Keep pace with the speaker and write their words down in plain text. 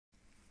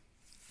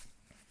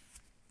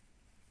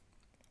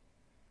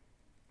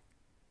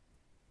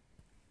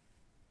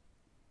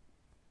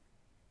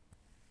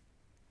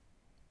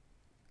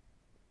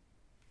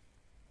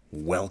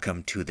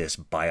Welcome to this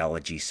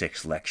Biology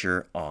 6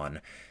 lecture on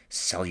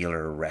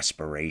cellular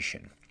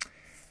respiration.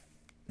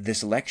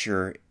 This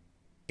lecture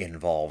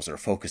involves or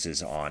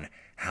focuses on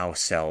how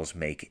cells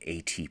make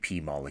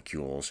ATP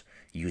molecules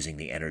using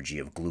the energy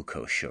of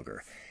glucose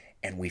sugar.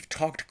 And we've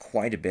talked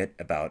quite a bit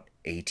about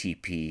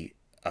ATP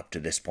up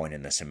to this point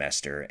in the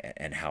semester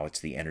and how it's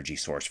the energy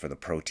source for the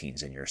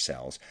proteins in your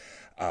cells.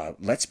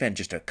 Let's spend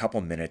just a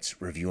couple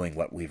minutes reviewing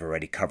what we've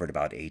already covered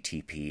about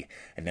ATP,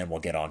 and then we'll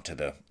get on to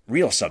the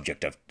real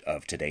subject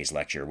of today's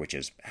lecture, which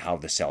is how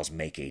the cells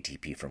make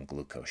ATP from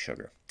glucose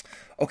sugar.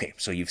 Okay,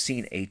 so you've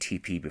seen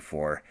ATP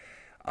before.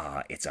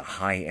 It's a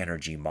high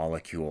energy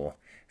molecule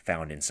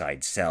found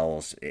inside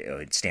cells.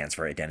 It stands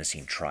for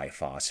adenosine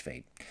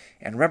triphosphate.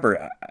 And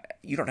remember,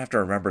 you don't have to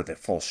remember the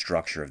full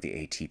structure of the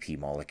ATP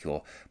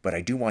molecule, but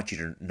I do want you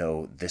to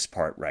know this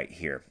part right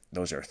here.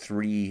 Those are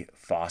three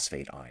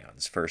phosphate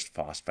ions. First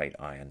phosphate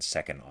ion,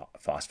 second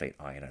phosphate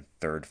ion, and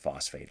third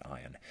phosphate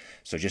ion.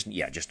 So just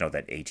know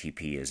that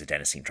ATP is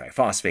adenosine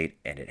triphosphate,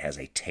 and it has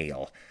a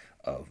tail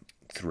of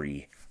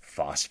three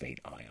phosphate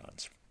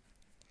ions.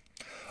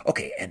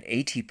 Okay, and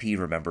ATP,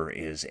 remember,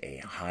 is a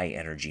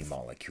high-energy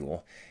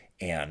molecule,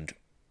 and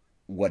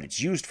what it's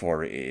used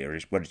for,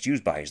 is what it's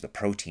used by is the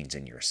proteins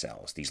in your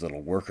cells. These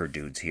little worker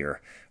dudes here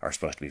are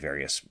supposed to be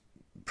various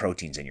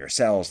proteins in your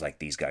cells, like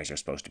these guys are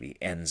supposed to be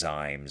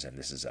enzymes, and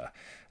this is a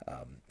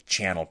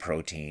channel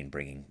protein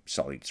bringing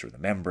solutes through the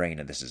membrane,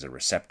 and this is a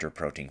receptor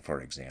protein,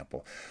 for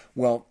example.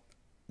 Well,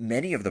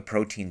 many of the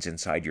proteins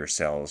inside your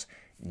cells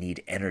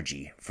need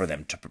energy for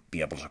them to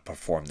be able to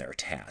perform their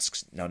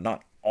tasks. Now,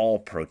 not all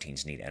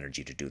proteins need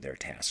energy to do their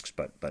tasks,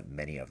 but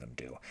many of them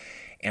do.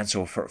 And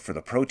so for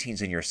the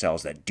proteins in your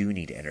cells that do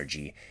need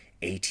energy,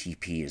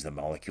 ATP is the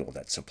molecule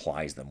that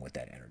supplies them with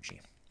that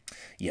energy.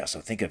 Yeah, so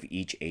think of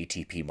each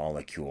ATP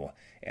molecule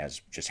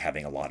as just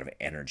having a lot of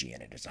energy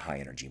in it. It's a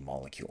high-energy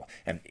molecule.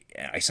 And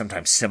I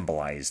sometimes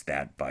symbolize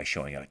that by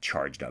showing a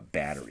charged-up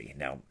battery.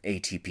 Now,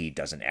 ATP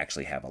doesn't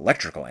actually have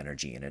electrical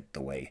energy in it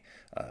the way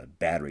a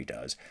battery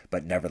does,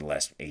 but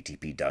nevertheless,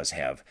 ATP does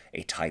have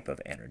a type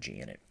of energy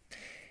in it.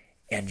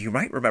 And you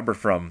might remember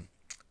from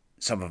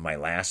some of my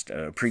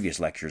previous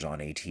lectures on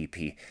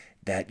ATP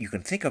that you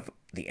can think of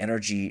the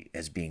energy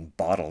as being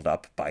bottled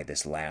up by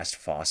this last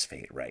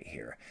phosphate right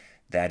here.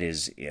 That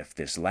is, if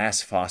this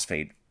last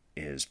phosphate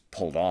is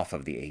pulled off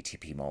of the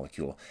ATP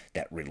molecule,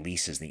 that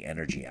releases the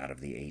energy out of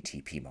the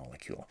ATP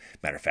molecule.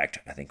 Matter of fact,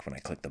 I think when I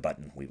click the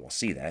button, we will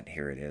see that.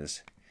 Here it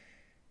is.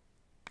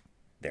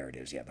 There it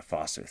is. Yeah, the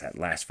phosphate, that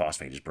last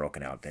phosphate is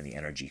broken out, then the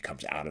energy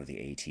comes out of the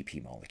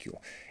ATP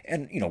molecule.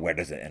 And, where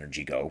does the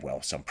energy go?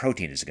 Well, some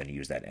protein is going to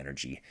use that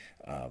energy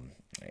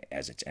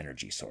as its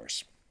energy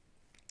source.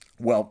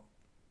 Well,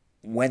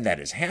 when that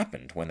has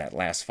happened, when that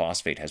last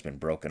phosphate has been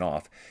broken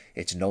off,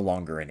 it's no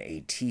longer an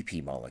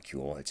ATP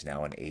molecule, it's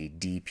now an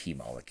ADP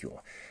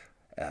molecule.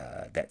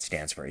 That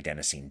stands for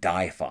adenosine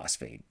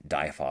diphosphate.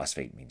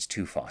 Diphosphate means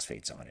two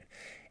phosphates on it.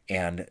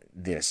 And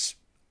this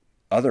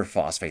other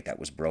phosphate that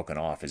was broken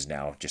off is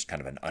now just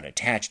kind of an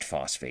unattached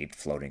phosphate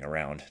floating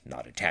around,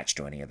 not attached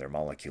to any other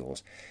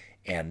molecules.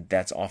 And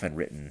that's often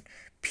written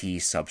P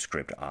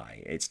subscript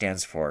I. It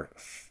stands for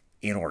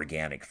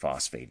inorganic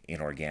phosphate.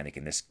 Inorganic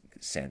in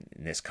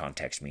this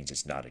context means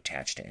it's not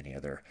attached to any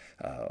other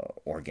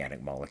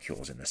organic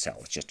molecules in the cell.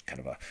 It's just kind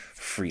of a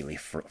freely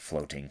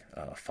floating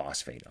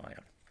phosphate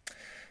ion.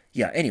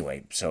 Yeah,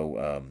 anyway,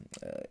 so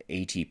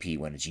ATP,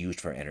 when it's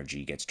used for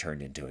energy, gets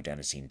turned into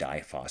adenosine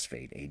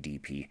diphosphate,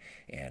 ADP,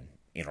 and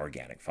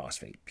inorganic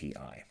phosphate,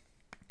 PI.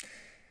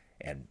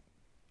 And,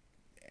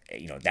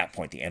 at that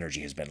point, the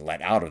energy has been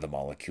let out of the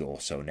molecule,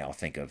 so now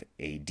think of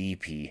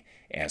ADP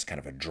as kind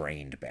of a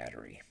drained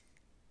battery.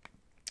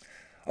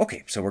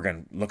 Okay, so we're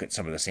going to look at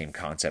some of the same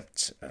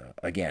concepts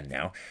again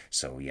now.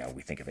 So yeah,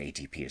 we think of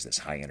ATP as this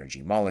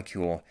high-energy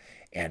molecule,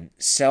 and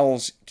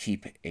cells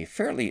keep a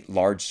fairly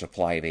large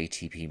supply of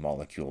ATP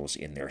molecules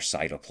in their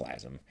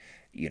cytoplasm,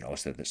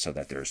 so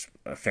that there's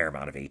a fair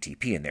amount of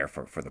ATP in there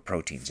for the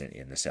proteins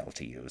in the cell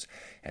to use.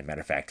 And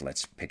matter of fact,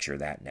 let's picture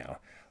that now.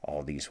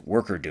 All these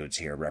worker dudes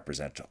here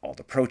represent all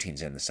the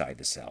proteins inside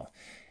the cell.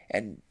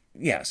 And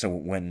yeah, so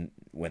when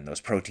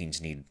those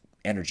proteins need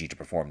energy to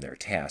perform their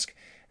task,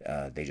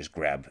 they just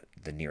grab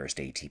the nearest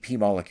ATP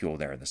molecule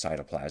there in the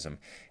cytoplasm,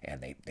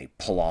 and they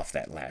pull off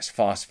that last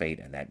phosphate,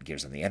 and that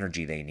gives them the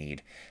energy they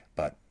need.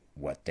 But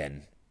what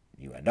then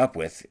you end up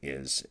with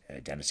is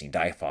adenosine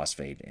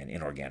diphosphate and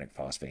inorganic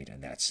phosphate,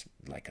 and that's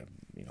like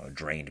a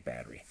drained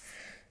battery.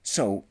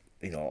 So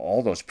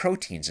all those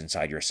proteins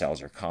inside your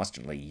cells are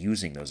constantly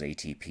using those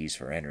ATPs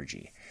for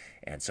energy.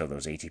 And so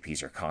those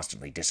ATPs are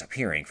constantly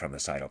disappearing from the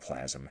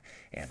cytoplasm,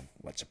 and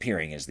what's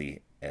appearing is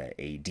the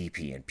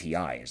ADP and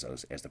PI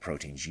as the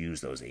proteins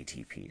use those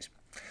ATPs.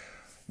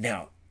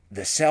 Now,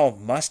 the cell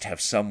must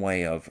have some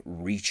way of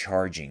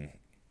recharging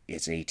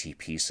its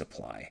ATP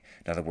supply.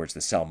 In other words,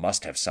 the cell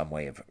must have some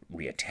way of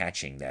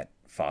reattaching that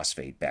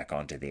phosphate back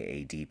onto the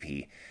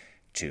ADP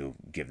to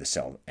give the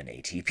cell an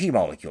ATP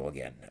molecule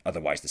again.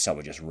 Otherwise, the cell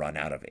would just run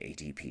out of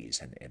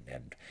ATPs, and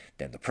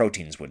then the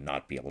proteins would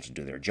not be able to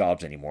do their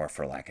jobs anymore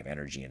for lack of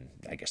energy, and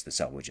I guess the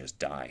cell would just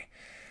die.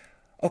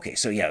 Okay,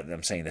 so yeah,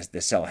 I'm saying this, the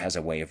cell has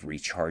a way of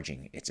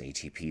recharging its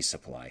ATP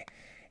supply,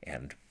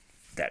 and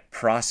that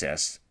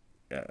process,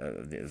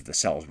 the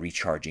cell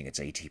recharging its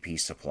ATP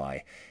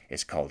supply,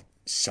 is called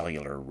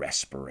cellular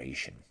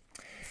respiration.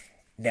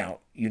 Now,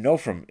 you know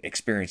from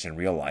experience in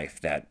real life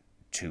that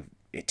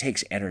it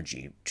takes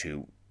energy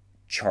to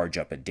charge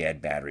up a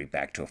dead battery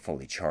back to a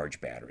fully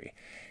charged battery.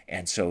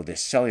 And so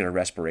this cellular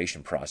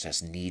respiration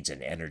process needs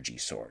an energy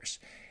source.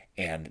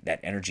 And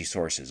that energy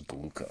source is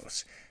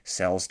glucose.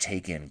 Cells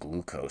take in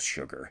glucose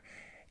sugar,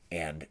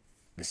 and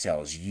the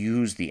cells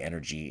use the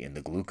energy in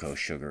the glucose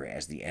sugar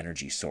as the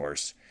energy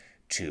source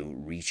to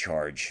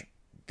recharge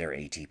their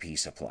ATP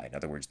supply. In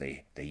other words,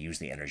 they use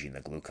the energy in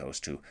the glucose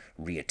to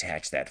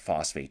reattach that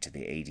phosphate to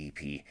the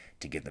ADP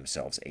to give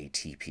themselves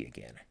ATP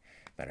again.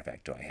 Matter of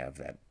fact, do I have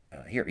that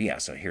here? Yeah,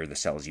 so here the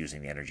cell is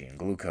using the energy in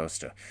glucose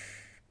to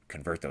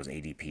convert those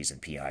ADPs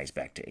and PIs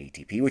back to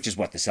ATP, which is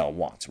what the cell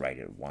wants, right?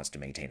 It wants to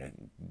maintain a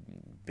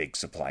big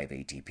supply of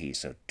ATP,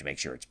 so to make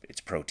sure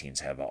its proteins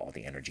have all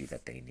the energy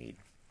that they need.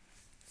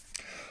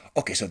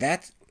 Okay, so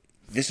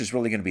this is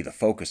really going to be the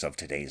focus of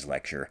today's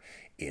lecture,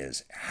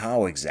 is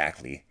how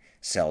exactly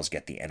cells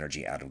get the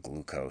energy out of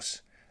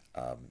glucose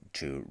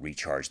to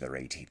recharge their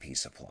ATP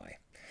supply.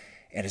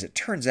 And as it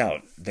turns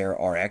out, there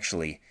are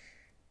actually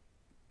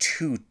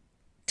two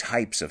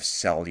types of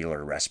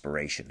cellular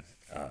respiration.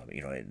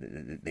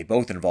 They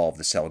both involve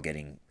the cell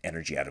getting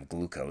energy out of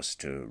glucose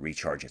to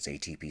recharge its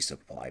ATP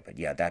supply. But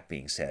yeah, that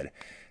being said,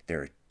 there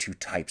are two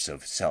types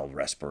of cell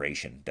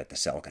respiration that the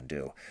cell can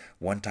do.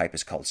 One type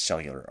is called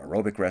cellular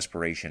aerobic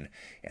respiration,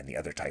 and the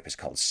other type is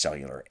called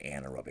cellular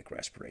anaerobic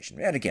respiration.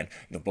 And again,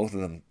 both of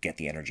them get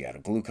the energy out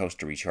of glucose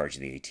to recharge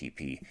the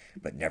ATP,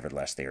 but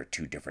nevertheless, they are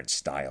two different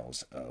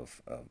styles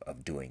of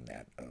doing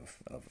that,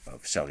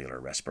 of cellular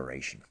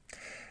respiration.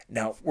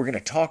 Now, we're going to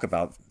talk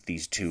about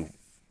these two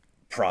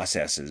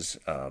processes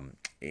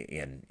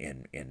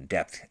in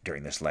depth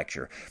during this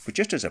lecture, but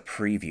just as a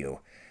preview,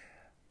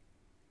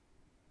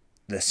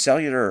 the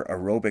cellular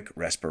aerobic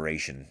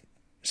respiration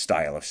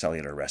style of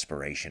cellular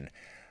respiration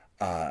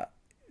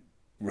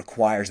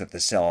requires that the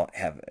cell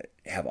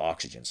have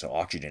oxygen. So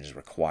oxygen is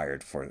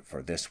required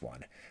for this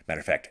one. Matter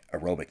of fact,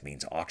 aerobic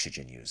means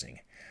oxygen using.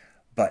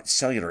 But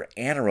cellular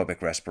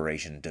anaerobic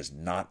respiration does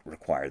not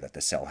require that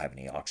the cell have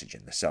any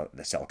oxygen.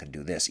 The cell can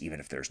do this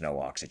even if there's no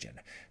oxygen.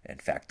 In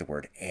fact, the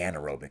word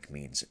anaerobic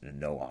means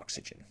no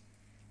oxygen.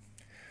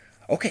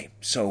 Okay,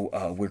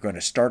 so we're going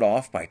to start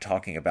off by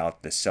talking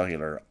about the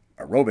cellular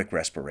aerobic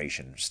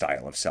respiration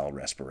style of cell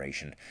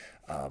respiration.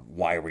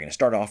 Why are we going to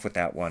start off with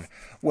that one?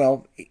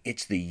 Well,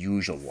 it's the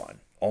usual one.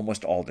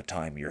 Almost all the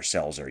time your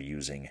cells are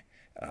using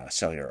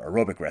cellular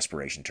aerobic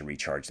respiration to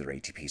recharge their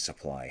ATP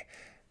supply.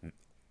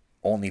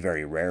 Only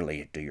very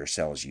rarely do your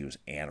cells use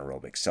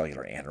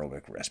cellular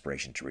anaerobic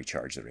respiration to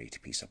recharge their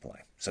ATP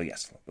supply. So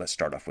yes, let's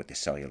start off with the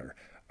cellular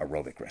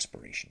aerobic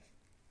respiration.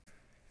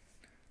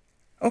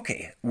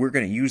 Okay, we're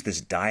going to use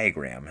this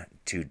diagram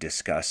to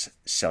discuss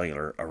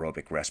cellular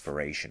aerobic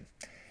respiration.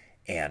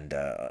 And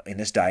in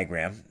this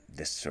diagram,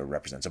 this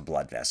represents a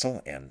blood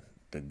vessel, and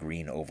the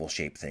green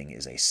oval-shaped thing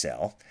is a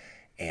cell.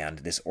 And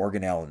this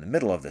organelle in the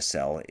middle of the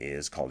cell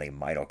is called a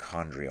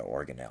mitochondria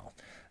organelle.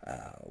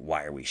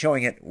 Why are we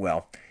showing it?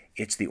 Well,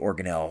 it's the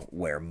organelle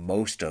where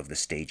most of the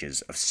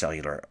stages of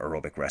cellular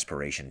aerobic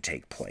respiration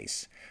take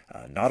place.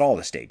 Not all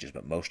the stages,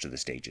 but most of the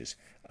stages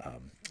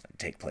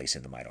take place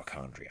in the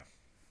mitochondria.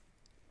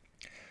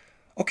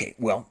 Okay,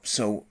 well,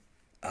 so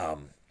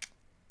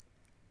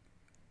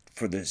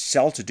for the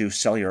cell to do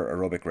cellular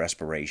aerobic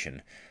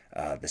respiration,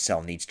 the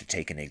cell needs to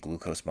take in a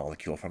glucose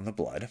molecule from the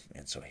blood,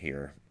 and so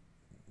here,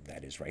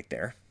 that is right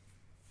there.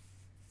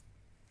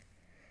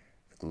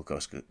 The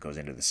glucose goes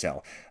into the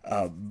cell.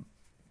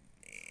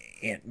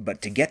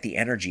 But to get the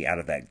energy out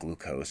of that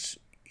glucose,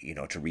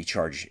 to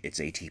recharge its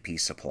ATP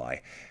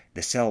supply,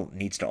 the cell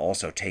needs to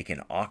also take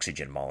in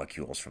oxygen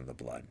molecules from the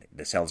blood.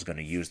 The cell is going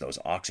to use those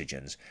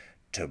oxygens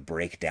to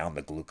break down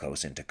the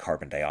glucose into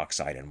carbon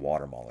dioxide and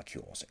water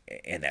molecules.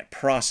 And that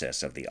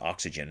process of the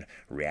oxygen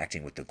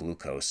reacting with the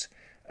glucose,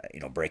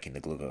 breaking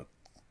the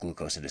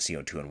glucose into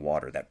CO2 and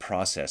water, that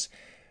process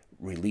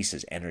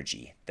releases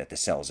energy that the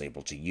cell is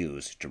able to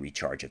use to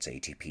recharge its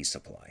ATP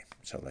supply.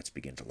 So let's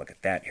begin to look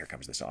at that. Here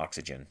comes this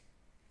oxygen,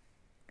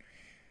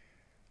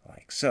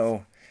 like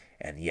so.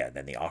 And yeah,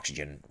 then the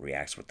oxygen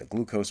reacts with the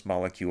glucose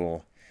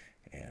molecule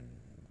and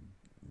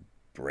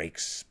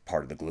breaks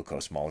part of the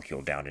glucose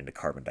molecule down into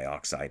carbon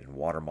dioxide and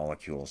water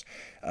molecules.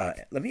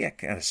 Let me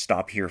kind of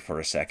stop here for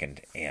a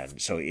second. And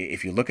so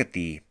if you look at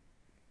the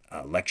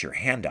lecture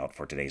handout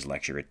for today's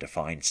lecture, it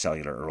defines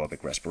cellular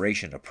aerobic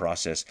respiration, a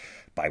process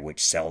by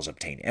which cells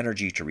obtain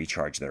energy to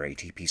recharge their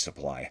ATP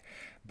supply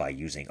by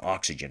using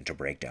oxygen to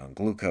break down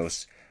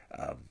glucose.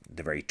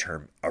 The very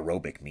term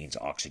aerobic means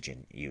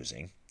oxygen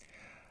using.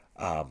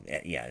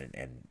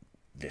 And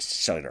this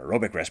cellular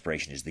aerobic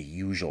respiration is the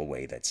usual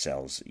way that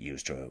cells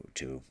use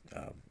to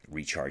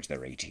recharge their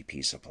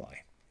ATP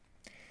supply.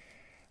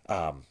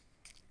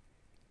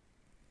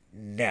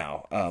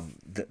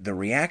 The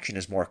reaction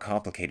is more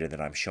complicated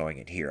than I'm showing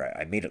it here.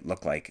 I made it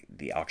look like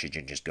the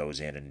oxygen just goes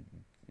in and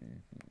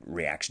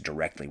reacts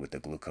directly with the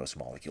glucose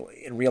molecule.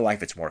 In real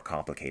life, it's more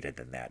complicated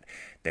than that.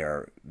 There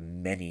are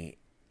many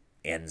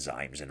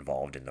enzymes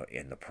involved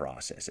in the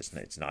process.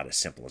 It's not as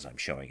simple as I'm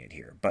showing it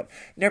here. But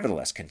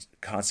nevertheless,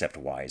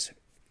 concept-wise,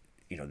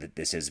 that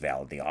this is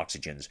valid. The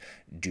oxygens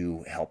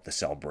do help the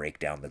cell break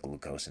down the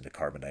glucose into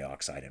carbon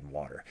dioxide and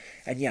water.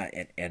 And yeah,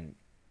 and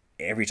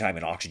every time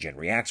an oxygen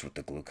reacts with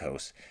the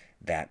glucose,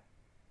 that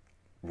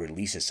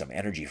releases some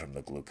energy from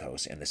the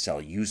glucose, and the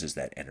cell uses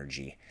that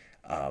energy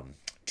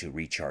to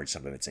recharge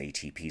some of its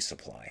ATP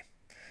supply.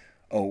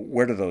 Oh,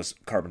 where do those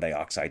carbon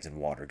dioxides and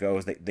water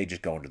go? They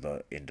just go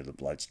into the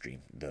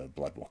bloodstream. The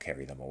blood will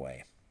carry them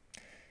away.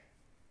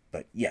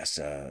 But yes,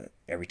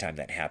 every time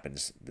that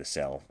happens, the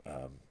cell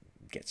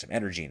gets some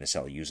energy, and the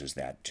cell uses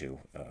that to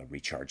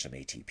recharge some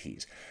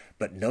ATPs.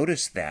 But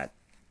notice that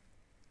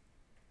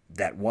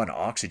one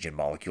oxygen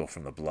molecule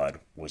from the blood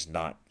was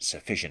not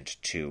sufficient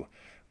to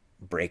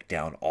break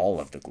down all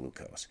of the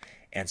glucose.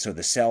 And so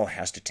the cell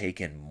has to take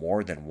in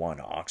more than one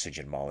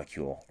oxygen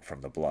molecule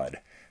from the blood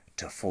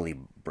to fully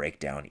break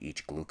down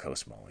each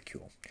glucose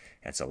molecule.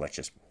 And so let's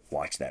just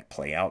watch that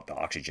play out. The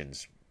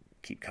oxygens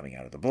keep coming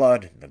out of the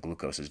blood, and the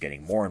glucose is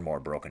getting more and more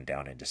broken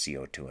down into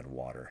CO2 and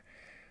water.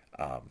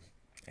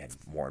 And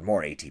more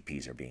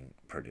ATPs are being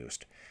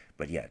produced.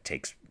 But yeah, it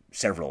takes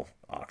several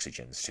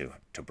oxygens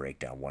to break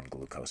down one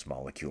glucose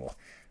molecule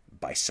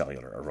by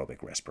cellular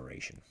aerobic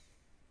respiration.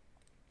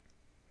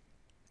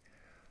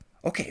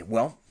 Okay,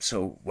 well,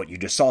 so what you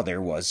just saw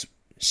there was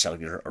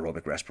cellular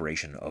aerobic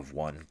respiration of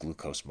one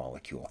glucose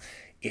molecule.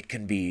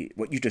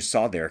 What you just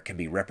saw there can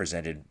be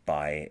represented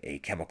by a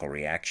chemical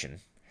reaction,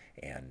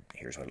 and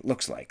here's what it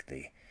looks like.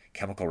 The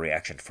chemical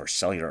reaction for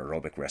cellular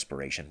aerobic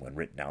respiration, when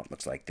written out,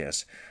 looks like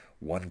this.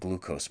 One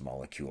glucose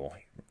molecule,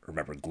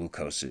 remember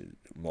glucose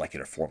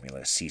molecular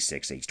formula is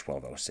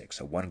C6H12O6,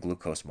 so one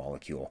glucose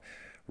molecule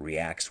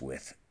reacts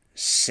with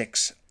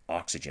 6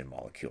 oxygen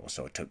molecules.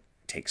 So it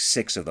takes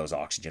 6 of those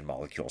oxygen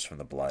molecules from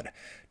the blood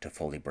to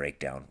fully break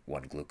down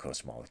one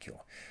glucose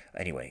molecule.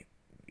 Anyway,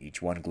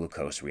 each one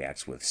glucose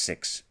reacts with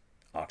 6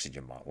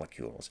 oxygen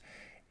molecules,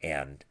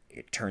 and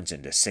it turns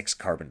into 6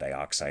 carbon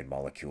dioxide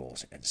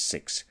molecules and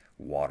 6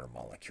 water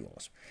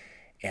molecules.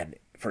 And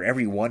for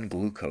every one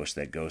glucose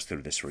that goes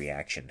through this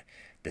reaction,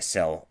 the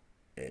cell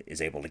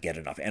is able to get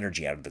enough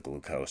energy out of the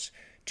glucose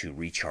to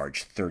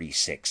recharge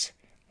 36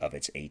 of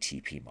its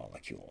ATP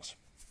molecules.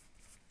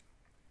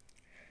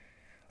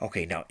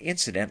 Okay, now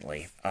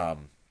incidentally,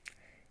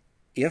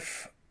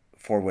 if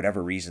for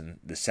whatever reason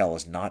the cell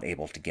is not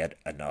able to get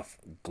enough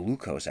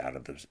glucose out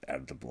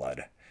of the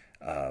blood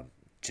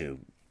to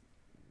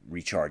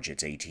recharge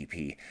its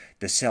ATP,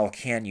 the cell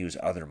can use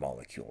other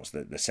molecules.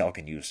 The cell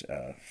can use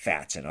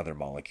fats and other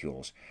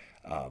molecules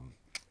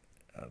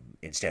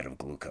instead of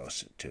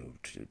glucose to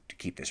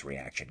keep this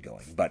reaction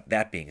going. But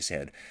that being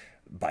said,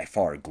 by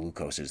far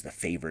glucose is the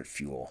favorite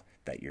fuel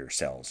that your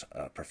cells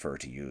prefer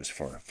to use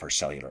for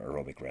cellular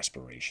aerobic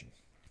respiration.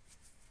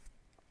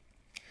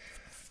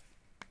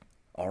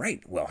 All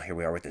right, well, here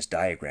we are with this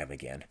diagram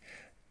again.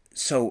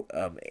 So,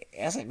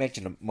 as I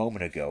mentioned a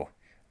moment ago,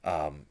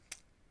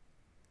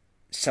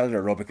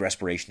 cellular aerobic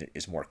respiration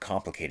is more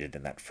complicated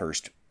than that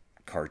first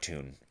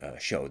cartoon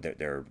showed.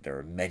 There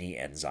are many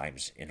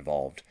enzymes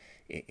involved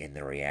in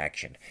the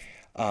reaction.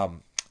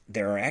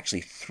 There are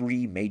actually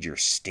 3 major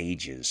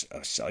stages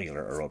of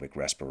cellular aerobic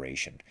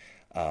respiration.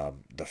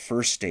 The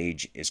first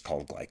stage is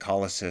called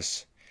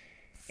glycolysis,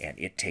 and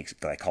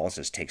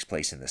glycolysis takes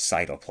place in the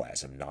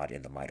cytoplasm, not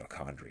in the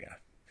mitochondria.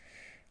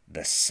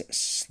 The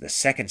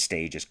second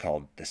stage is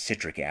called the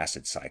citric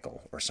acid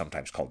cycle, or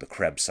sometimes called the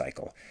Krebs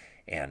cycle,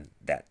 and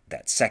that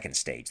second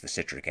stage, the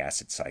citric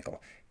acid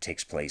cycle,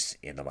 takes place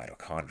in the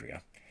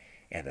mitochondria.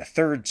 And the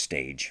third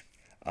stage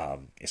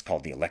is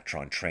called the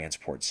electron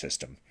transport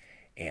system,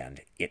 and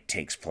it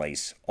takes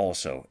place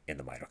also in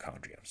the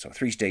mitochondria. So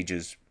 3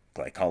 stages: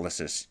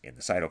 glycolysis in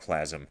the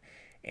cytoplasm,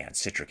 and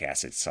citric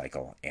acid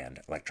cycle and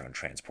electron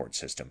transport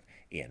system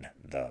in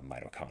the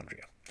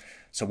mitochondria.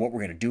 So what we're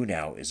going to do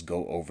now is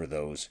go over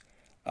those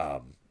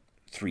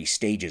 3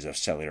 stages of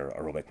cellular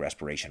aerobic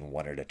respiration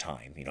one at a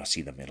time,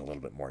 see them in a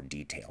little bit more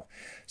detail.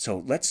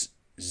 So let's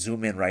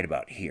zoom in right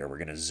about here. We're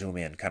going to zoom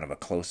in kind of a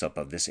close-up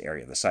of this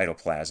area, the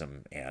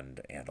cytoplasm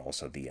and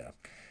also the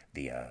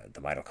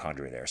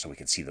mitochondria there, so we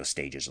can see those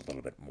stages a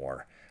little bit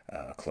more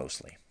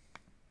closely.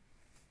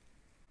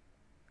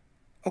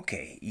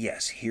 Okay,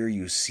 yes, here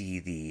you see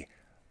the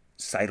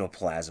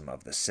cytoplasm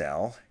of the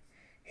cell.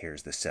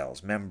 Here's the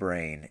cell's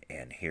membrane,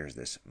 and here's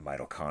this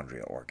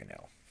mitochondria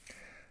organelle.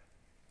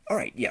 All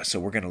right, yeah, so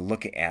we're going to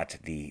look at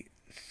the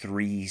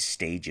 3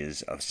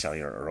 stages of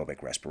cellular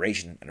aerobic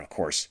respiration, and of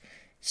course,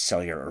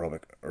 cellular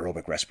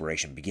aerobic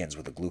respiration begins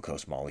with a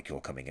glucose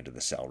molecule coming into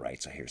the cell,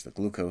 right? So here's the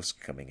glucose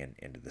coming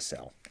into the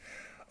cell.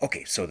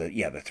 Okay, so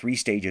the 3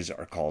 stages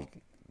are called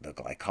the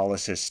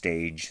glycolysis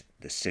stage,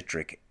 the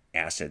citric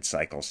acid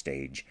cycle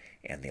stage,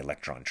 and the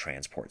electron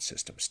transport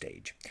system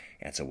stage.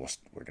 And so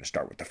we're going to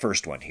start with the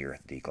first one here,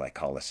 the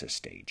glycolysis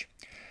stage.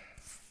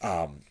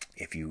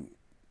 If you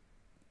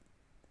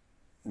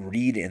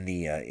read in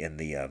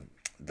the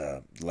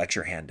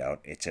lecture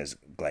handout, it says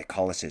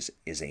glycolysis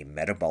is a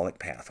metabolic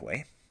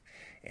pathway.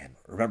 And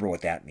remember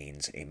what that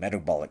means. A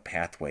metabolic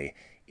pathway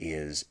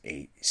is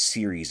a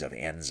series of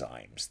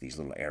enzymes. These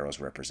little arrows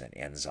represent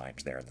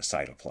enzymes there in the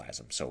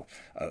cytoplasm. So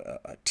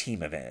a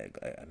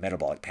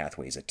metabolic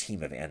pathway is a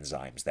team of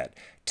enzymes that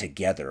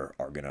together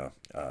are going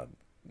to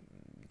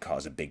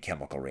cause a big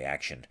chemical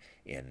reaction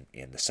in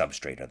the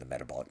substrate of the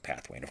metabolic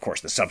pathway. And of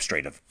course, the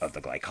substrate of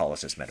the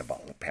glycolysis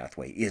metabolic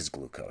pathway is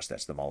glucose.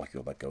 That's the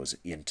molecule that goes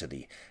into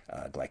the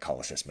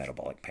glycolysis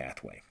metabolic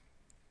pathway.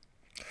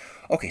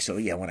 Okay, so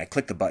yeah, when I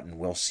click the button,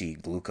 we'll see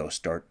glucose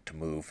start to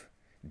move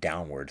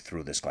downward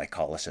through this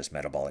glycolysis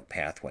metabolic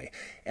pathway.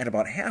 And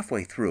about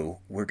halfway through,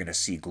 we're going to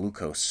see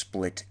glucose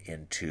split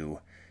into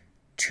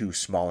two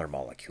smaller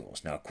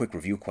molecules. Now, a quick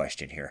review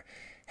question here.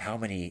 How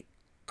many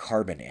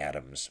carbon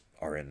atoms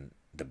are in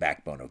the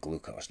backbone of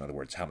glucose? In other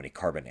words, how many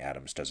carbon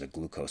atoms does a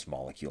glucose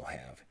molecule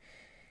have?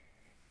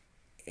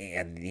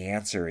 And the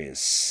answer is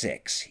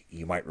 6.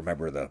 You might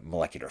remember the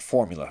molecular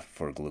formula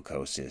for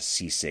glucose is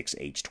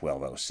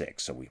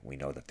C6H12O6. So we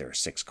know that there are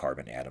 6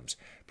 carbon atoms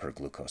per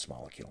glucose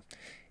molecule.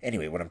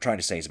 Anyway, what I'm trying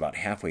to say is about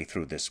halfway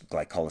through this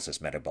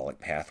glycolysis metabolic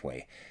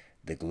pathway,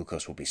 the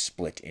glucose will be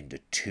split into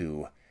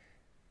 2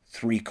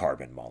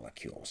 3-carbon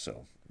molecules.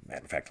 So,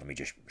 matter of fact, let me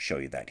just show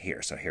you that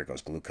here. So here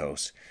goes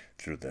glucose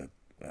through the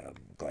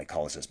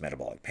glycolysis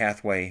metabolic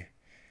pathway.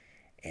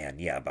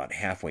 And yeah, about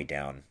halfway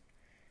down,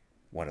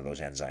 one of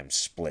those enzymes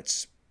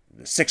splits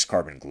the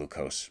 6-carbon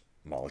glucose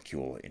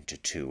molecule into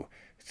 2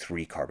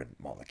 3-carbon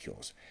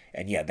molecules.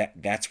 And yeah,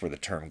 that's where the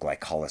term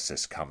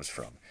glycolysis comes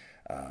from.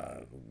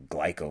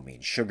 Glyco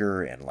means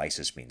sugar and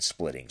lysis means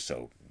splitting.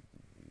 So,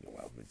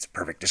 well, it's a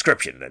perfect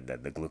description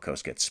that the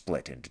glucose gets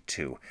split into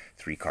 2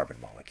 3-carbon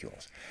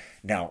molecules.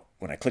 Now,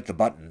 when I click the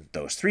button,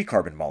 those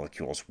 3-carbon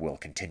molecules will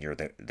continue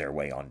their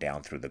way on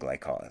down through the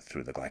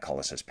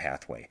glycolysis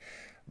pathway.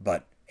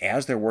 But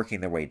as they're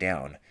working their way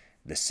down,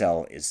 the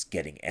cell is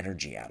getting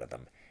energy out of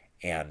them,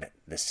 and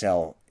the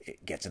cell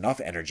gets enough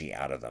energy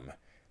out of them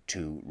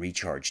to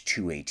recharge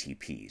 2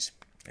 ATPs.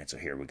 And so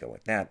here we go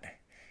with that.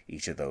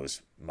 Each of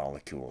those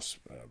molecules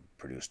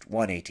produced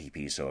 1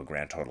 ATP, so a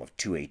grand total of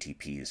 2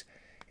 ATPs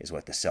is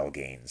what the cell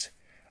gains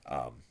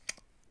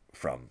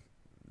from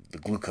the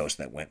glucose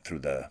that went through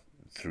the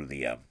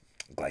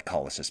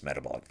glycolysis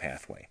metabolic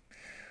pathway.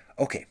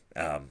 Okay.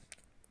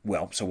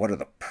 Well, so what are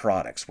the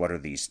products? What are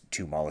these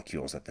 2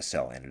 molecules that the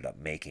cell ended up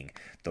making?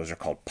 Those are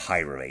called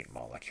pyruvate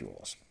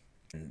molecules.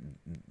 And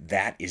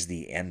that is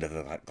the end of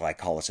the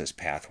glycolysis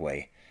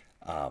pathway.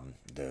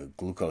 The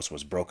glucose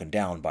was broken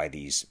down by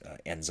these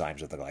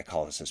enzymes of the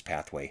glycolysis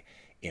pathway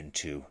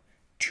into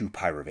 2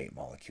 pyruvate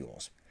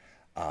molecules.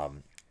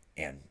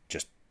 And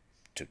just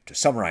to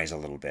summarize a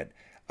little bit,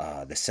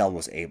 the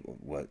cell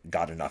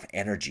got enough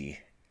energy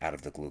out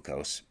of the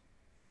glucose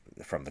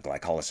from the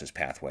glycolysis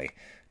pathway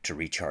to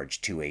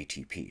recharge 2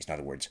 ATPs. In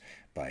other words,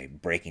 by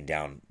breaking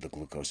down the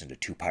glucose into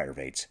 2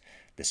 pyruvates,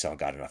 the cell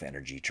got enough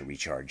energy to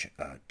recharge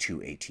 2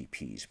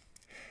 ATPs.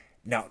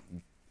 Now,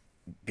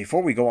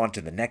 before we go on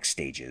to the next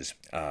stages,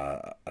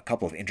 a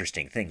couple of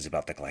interesting things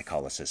about the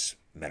glycolysis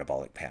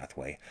metabolic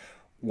pathway.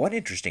 One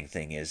interesting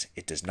thing is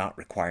it does not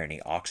require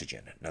any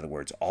oxygen. In other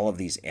words, all of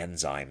these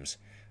enzymes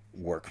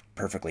work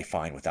perfectly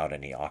fine without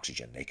any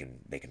oxygen.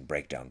 They can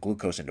break down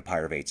glucose into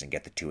pyruvates and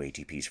get the 2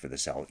 ATPs for the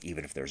cell,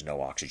 even if there's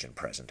no oxygen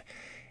present.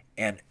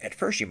 And at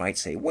first you might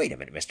say, wait a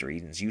minute, Mr.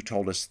 Edens, you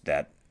told us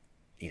that,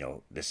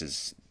 this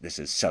is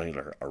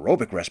cellular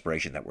aerobic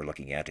respiration that we're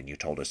looking at, and you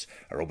told us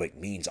aerobic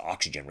means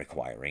oxygen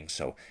requiring,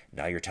 so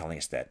now you're telling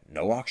us that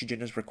no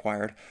oxygen is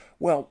required?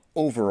 Well,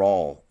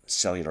 overall,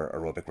 cellular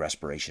aerobic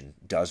respiration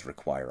does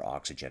require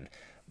oxygen,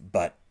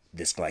 but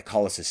this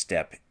glycolysis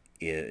stage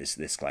is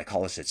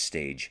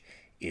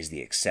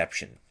the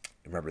exception.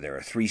 Remember, there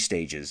are 3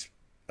 stages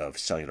of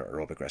cellular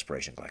aerobic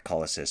respiration: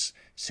 glycolysis,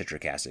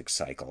 citric acid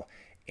cycle,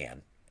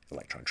 and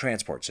electron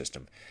transport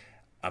system.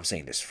 I'm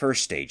saying this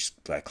first stage,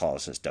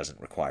 glycolysis,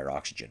 doesn't require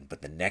oxygen,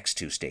 but the next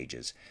 2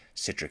 stages,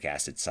 citric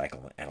acid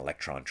cycle and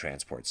electron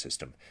transport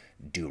system,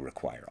 do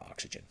require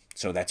oxygen.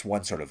 So that's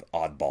one sort of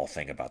oddball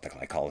thing about the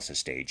glycolysis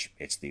stage.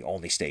 It's the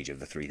only stage of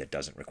the 3 that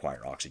doesn't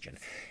require oxygen.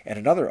 And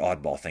another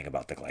oddball thing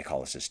about the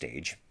glycolysis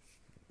stage,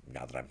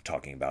 now that I'm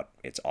talking about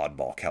its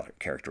oddball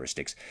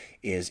characteristics,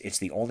 is it's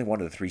the only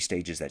one of the 3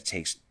 stages that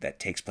takes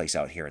place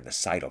out here in the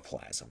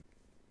cytoplasm.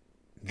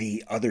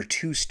 The other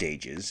 2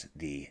 stages,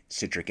 the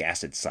citric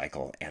acid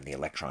cycle and the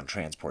electron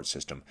transport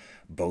system,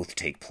 both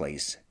take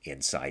place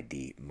inside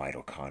the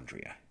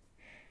mitochondria.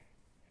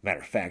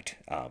 Matter of fact,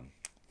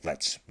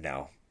 let's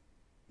now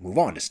move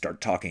on to start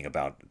talking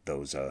about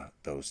those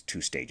 2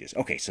 stages.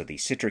 Okay, so the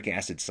citric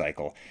acid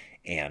cycle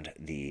and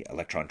the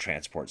electron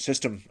transport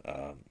system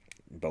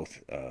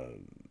both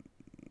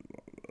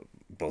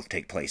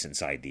take place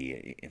inside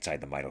the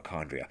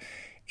mitochondria.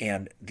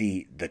 And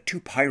the two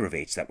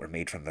pyruvates that were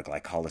made from the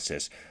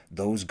glycolysis,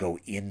 those go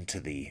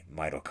into the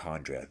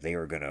mitochondria. They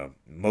are going to,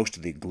 most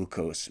of the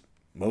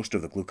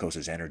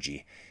glucose's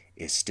energy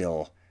is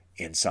still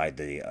inside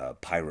the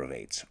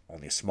pyruvates.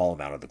 Only a small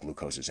amount of the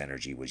glucose's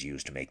energy was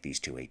used to make these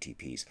two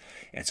ATPs.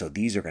 And so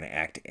these are going to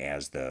act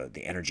as the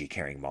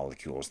energy-carrying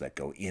molecules that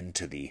go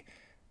into the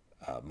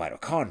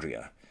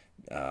mitochondria.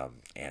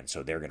 And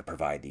so they're going to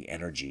provide the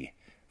energy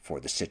for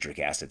the citric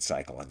acid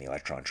cycle and the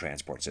electron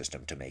transport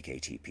system to make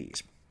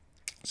ATPs.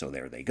 So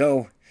there they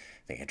go.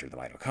 They enter the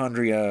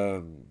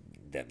mitochondria,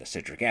 then the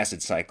citric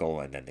acid cycle,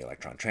 and then the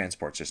electron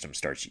transport system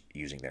starts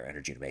using their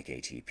energy to make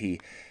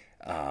ATP.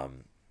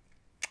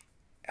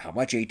 How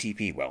much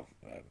ATP? Well,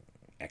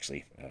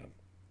 actually,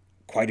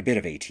 quite a bit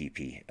of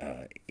ATP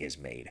is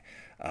made.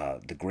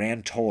 The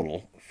grand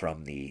total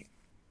from the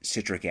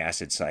citric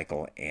acid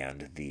cycle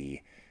and the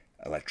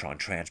electron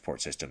transport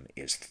system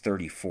is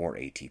 34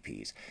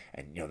 ATPs,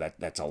 and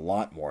that's a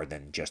lot more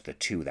than just the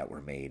two that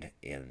were made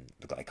in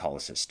the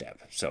glycolysis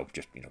step. So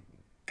just kind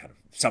of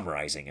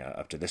summarizing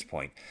up to this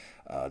point,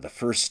 the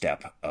first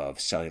step of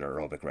cellular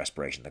aerobic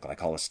respiration, the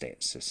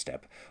glycolysis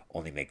step,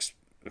 only makes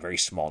a very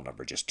small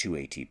number, just 2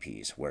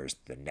 ATPs, whereas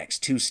the next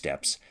two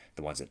steps,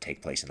 the ones that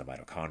take place in the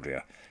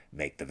mitochondria,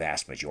 make the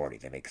vast majority.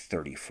 They make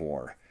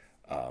 34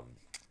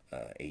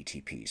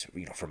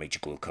 ATPs, from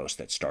each glucose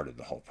that started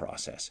the whole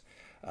process.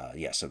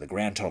 So the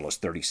grand total is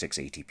 36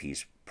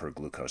 ATPs per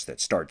glucose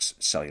that starts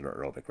cellular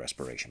aerobic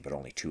respiration, but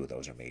only 2 of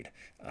those are made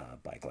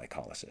by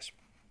glycolysis.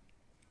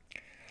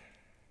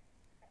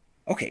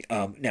 Okay,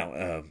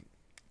 now,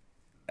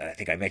 I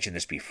think I mentioned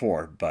this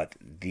before, but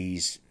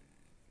these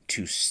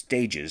two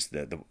stages,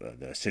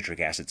 the citric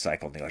acid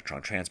cycle and the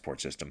electron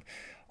transport system,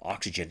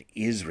 oxygen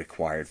is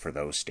required for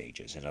those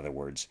stages. In other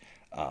words,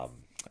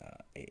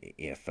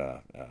 if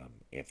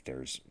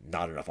there's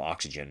not enough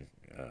oxygen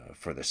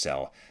for the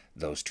cell,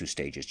 those two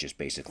stages just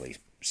basically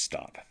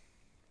stop.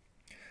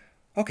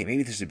 Okay,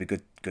 maybe this is a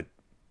good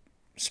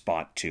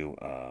spot to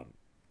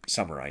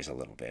summarize a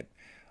little bit.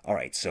 All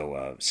right,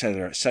 so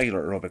cellular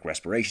aerobic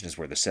respiration is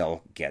where the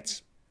cell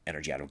gets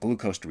energy out of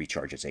glucose to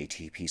recharge its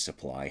ATP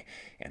supply,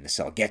 and the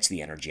cell gets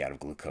the energy out of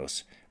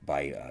glucose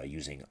by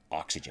using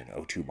oxygen,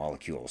 O2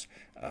 molecules,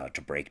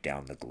 to break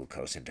down the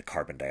glucose into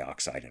carbon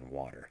dioxide and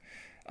water.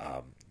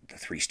 The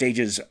 3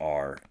 stages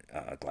are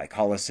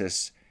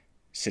glycolysis,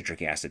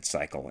 citric acid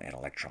cycle, and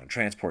electron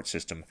transport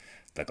system.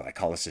 The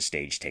glycolysis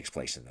stage takes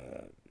place in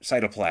the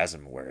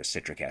cytoplasm, whereas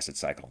citric acid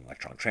cycle and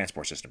electron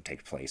transport system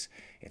take place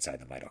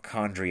inside the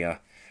mitochondria.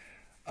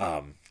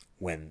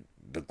 When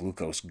the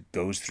glucose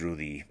goes through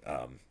the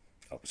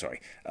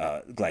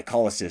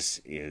glycolysis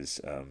is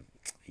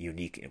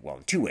unique in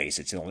 2 ways.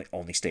 It's the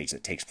only stage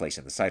that takes place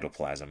in the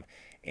cytoplasm,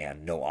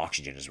 and no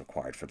oxygen is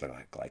required for the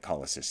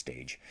glycolysis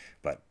stage,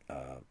 but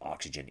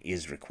oxygen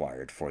is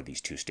required for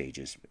these 2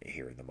 stages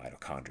here in the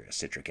mitochondria,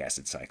 citric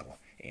acid cycle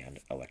and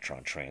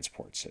electron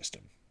transport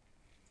system.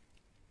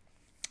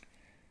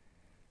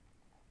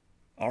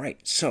 All right,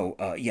 so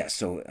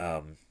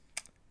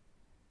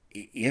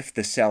if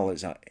the cell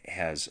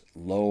has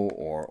low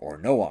or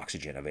no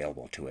oxygen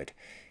available to it,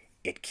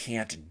 it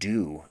can't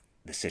do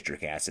the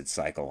citric acid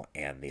cycle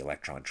and the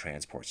electron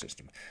transport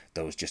system.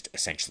 Those just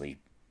essentially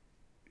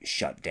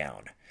shut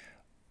down.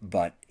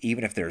 But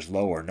even if there's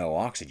low or no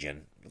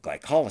oxygen,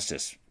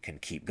 glycolysis can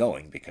keep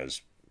going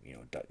because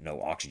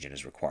no oxygen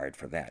is required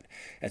for that.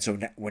 And so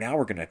now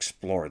we're going to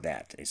explore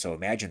that. So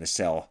imagine the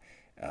cell,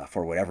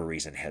 for whatever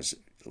reason, has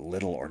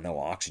little or no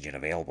oxygen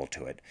available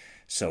to it,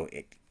 so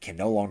it can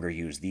no longer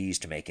use these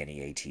to make any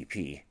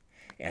ATP.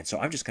 And so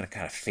I'm just going to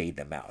kind of fade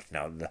them out.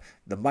 Now,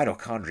 the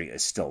mitochondria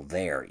is still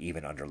there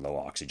even under low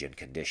oxygen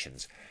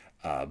conditions,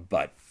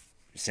 but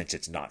since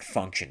it's not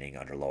functioning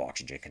under low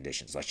oxygen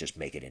conditions, let's just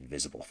make it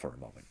invisible for a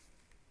moment.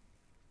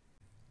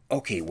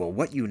 Okay, well,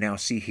 what you now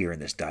see here in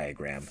this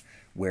diagram,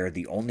 where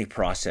the only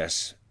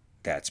process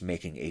that's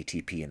making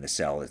ATP in the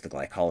cell is the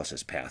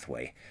glycolysis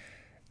pathway,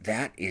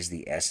 that is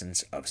the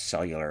essence of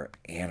cellular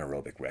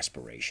anaerobic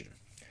respiration.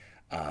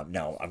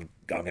 Now, I'm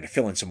going to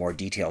fill in some more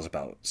details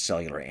about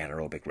cellular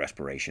anaerobic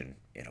respiration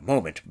in a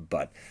moment,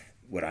 but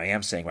what I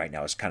am saying right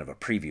now is kind of a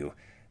preview.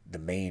 The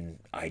main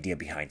idea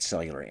behind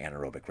cellular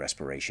anaerobic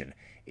respiration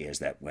is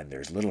that when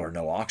there's little or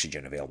no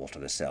oxygen available to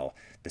the cell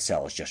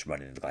is just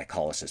running the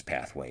glycolysis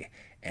pathway,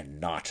 and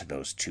not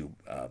those two,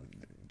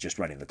 just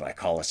running the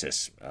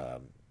glycolysis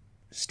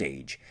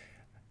stage.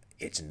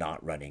 It's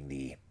not running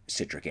the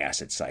citric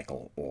acid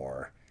cycle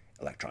or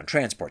electron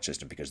transport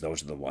system, because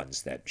those are the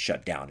ones that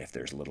shut down if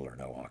there's little or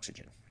no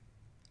oxygen.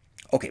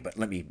 Okay, but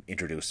let me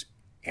introduce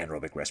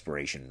anaerobic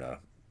respiration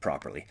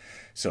properly.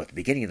 So at the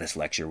beginning of this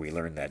lecture, we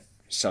learned that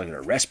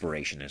cellular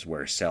respiration is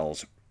where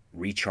cells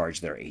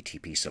recharge their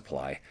ATP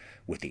supply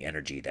with the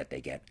energy that they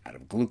get out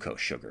of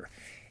glucose sugar.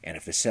 And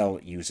if the cell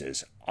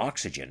uses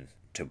oxygen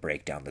to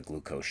break down the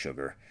glucose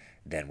sugar,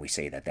 then we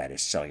say that that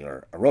is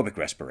cellular aerobic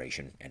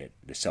respiration, and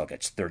the cell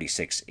gets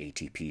 36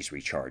 ATPs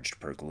recharged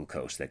per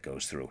glucose that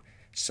goes through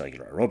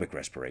cellular aerobic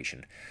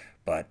respiration.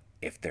 But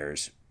if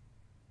there's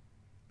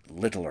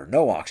little or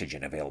no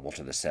oxygen available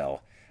to the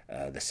cell,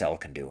 the cell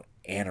can do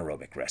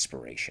anaerobic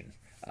respiration,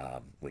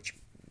 which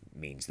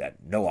means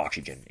that no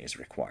oxygen is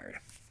required.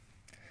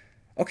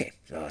 Okay,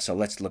 so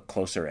let's look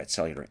closer at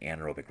cellular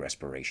anaerobic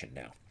respiration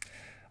now.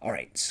 All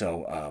right,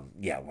 so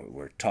yeah,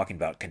 we're talking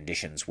about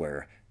conditions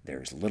where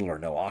there's little or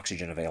no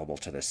oxygen available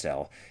to the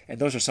cell, and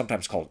those are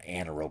sometimes called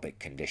anaerobic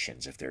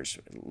conditions if there's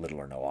little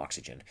or no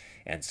oxygen.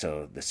 And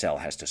so the cell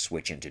has to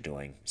switch into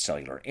doing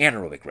cellular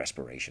anaerobic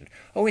respiration.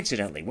 Oh,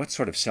 incidentally, what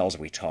sort of cells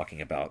are we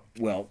talking about?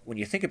 Well, when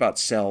you think about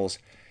cells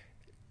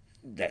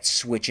that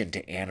switch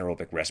into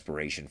anaerobic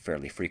respiration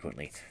fairly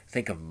frequently,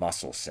 think of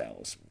muscle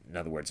cells. In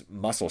other words,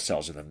 muscle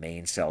cells are the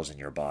main cells in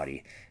your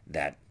body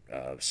that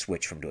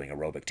switch from doing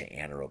aerobic to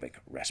anaerobic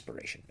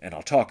respiration. And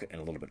I'll talk in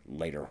a little bit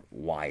later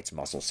why it's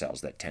muscle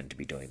cells that tend to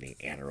be doing the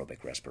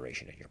anaerobic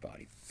respiration in your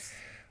body.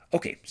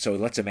 Okay, so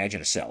let's imagine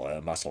a cell, a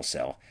muscle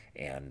cell,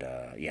 and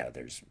yeah,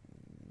 there's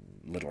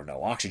little or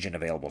no oxygen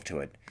available to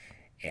it,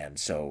 and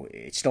so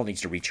it still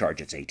needs to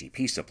recharge its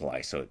ATP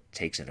supply, so it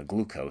takes in a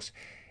glucose,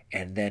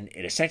 and then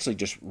it essentially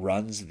just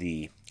runs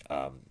the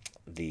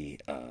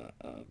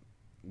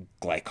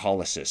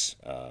glycolysis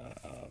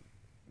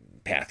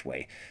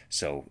pathway.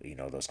 So, you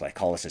know, those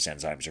glycolysis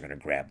enzymes are going to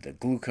grab the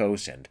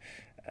glucose, and,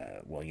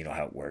 well, you know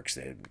how it works.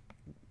 The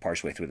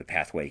partially through the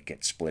pathway it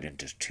gets split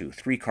into two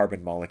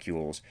 3-carbon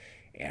molecules,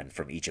 and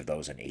from each of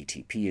those an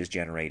ATP is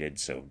generated.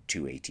 So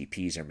 2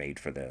 ATPs are made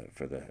for the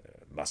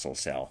muscle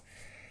cell.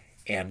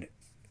 And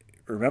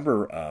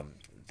remember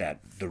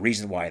that the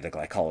reason why the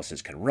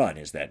glycolysis can run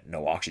is that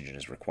no oxygen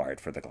is required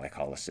for the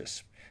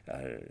glycolysis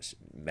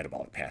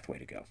metabolic pathway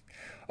to go.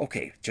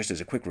 Okay, just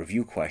as a quick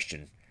review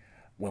question,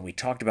 when we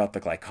talked about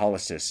the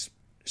glycolysis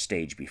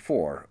stage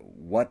before,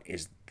 what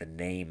is the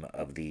name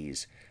of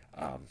these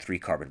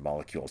 3-carbon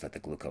molecules that the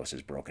glucose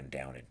is broken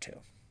down into?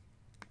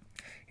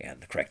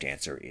 And the correct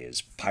answer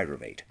is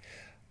pyruvate.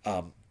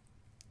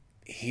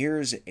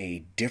 Here's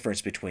a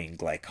difference between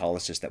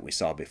glycolysis that we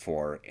saw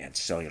before and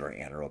cellular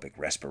anaerobic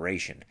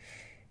respiration.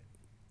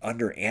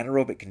 Under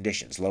anaerobic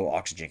conditions, low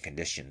oxygen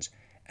conditions,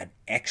 an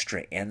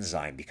extra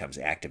enzyme becomes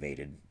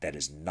activated that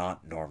is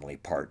not normally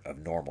part of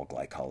normal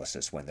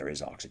glycolysis when there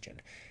is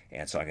oxygen.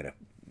 And so I'm going to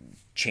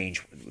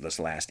change this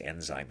last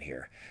enzyme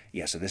here.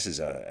 Yeah, so this is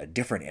a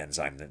different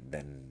enzyme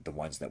than the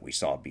ones that we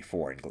saw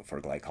before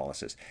for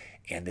glycolysis.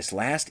 And this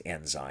last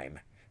enzyme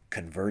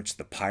converts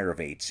the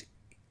pyruvates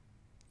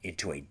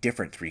into a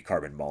different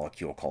 3-carbon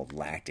molecule called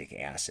lactic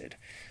acid.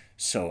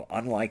 So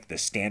unlike the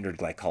standard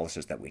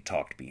glycolysis that we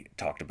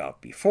talked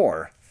about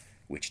before,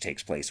 which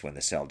takes place when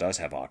the cell does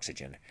have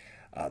oxygen,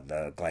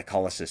 the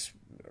glycolysis,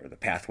 or the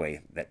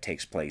pathway that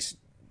takes place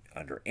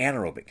under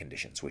anaerobic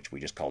conditions, which we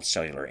just called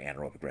cellular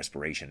anaerobic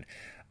respiration,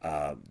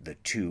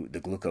 the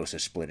glucose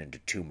is split into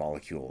 2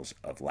 molecules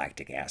of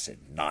lactic acid,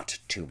 not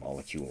 2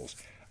 molecules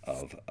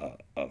of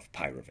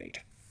pyruvate.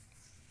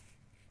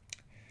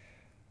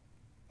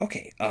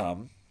 Okay,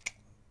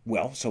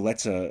 well, so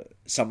let's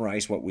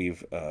summarize what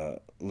we've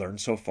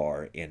learned so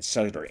far. In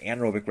cellular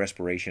anaerobic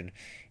respiration,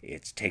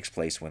 it takes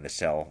place when the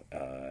cell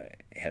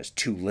has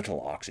too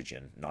little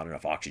oxygen, not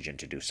enough oxygen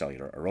to do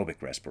cellular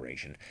aerobic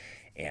respiration,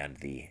 and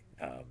the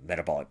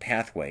metabolic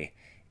pathway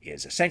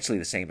is essentially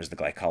the same as the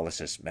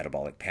glycolysis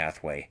metabolic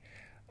pathway,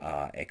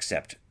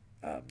 except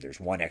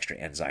there's one extra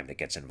enzyme that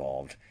gets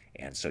involved,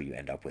 and so you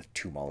end up with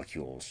 2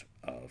 molecules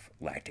of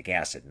lactic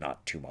acid,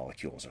 not 2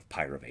 molecules of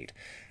pyruvate.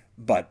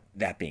 But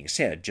that being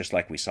said, just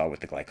like we saw with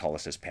the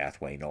glycolysis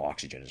pathway, no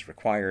oxygen is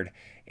required,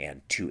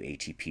 and 2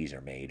 ATPs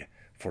are made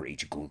for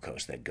each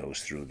glucose that goes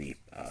through the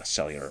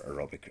cellular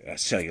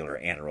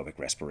anaerobic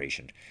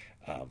respiration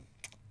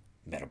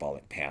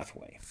metabolic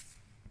pathway.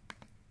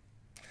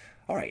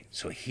 All right,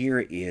 so here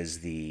is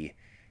the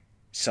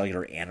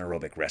cellular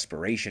anaerobic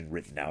respiration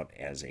written out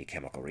as a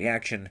chemical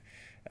reaction.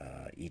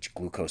 Each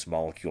glucose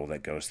molecule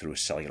that goes through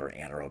cellular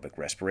anaerobic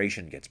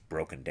respiration gets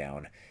broken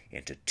down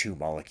into 2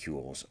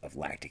 molecules of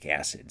lactic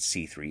acid.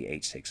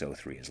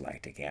 C3H6O3 is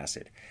lactic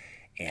acid.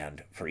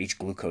 And for each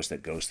glucose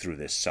that goes through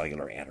this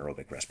cellular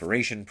anaerobic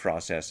respiration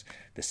process,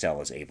 the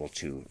cell is able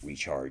to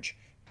recharge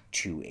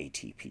 2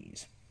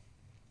 ATPs.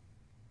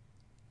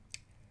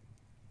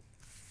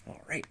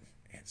 All right,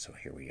 and so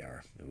here we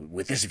are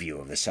with this view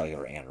of the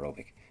cellular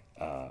anaerobic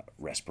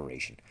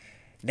respiration.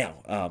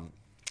 Now,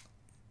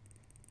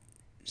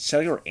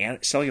 cellular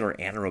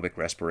anaerobic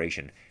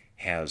respiration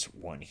has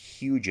one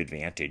huge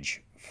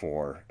advantage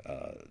for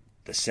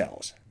the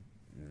cells.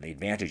 The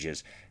advantage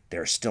is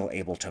they're still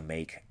able to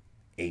make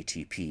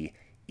ATP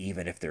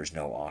even if there's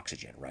no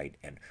oxygen, right?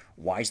 And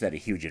why is that a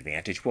huge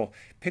advantage? Well,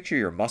 picture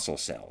your muscle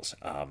cells.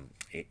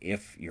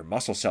 If your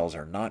muscle cells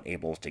are not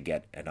able to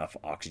get enough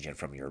oxygen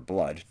from your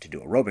blood to do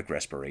aerobic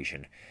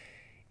respiration,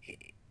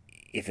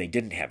 if they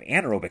didn't have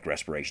anaerobic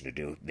respiration to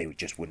do, they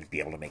just wouldn't be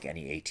able to make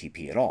any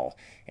ATP at all.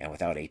 And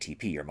without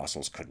ATP, your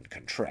muscles couldn't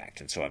contract.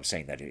 And so I'm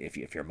saying that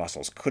if your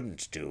muscles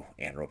couldn't do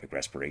anaerobic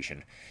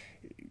respiration,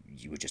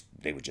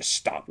 they would just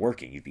stop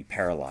working. You'd be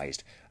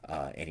paralyzed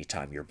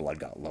anytime your blood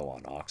got low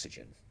on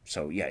oxygen.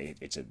 So yeah,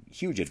 it's a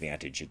huge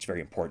advantage. It's very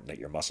important that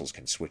your muscles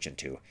can switch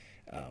into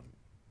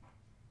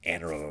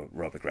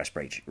anaerobic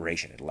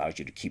respiration. It allows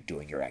you to keep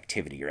doing your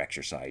activity, your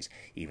exercise,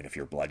 even if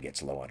your blood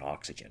gets low on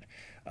oxygen.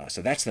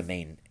 So that's the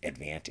main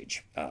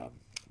advantage,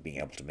 being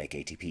able to make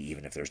ATP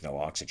even if there's no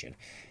oxygen.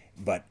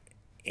 But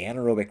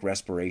anaerobic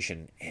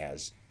respiration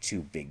has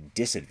two big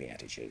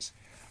disadvantages.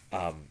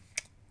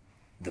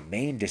 The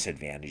main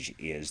disadvantage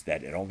is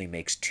that it only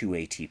makes 2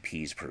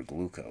 ATPs per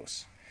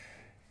glucose.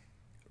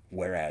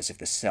 Whereas if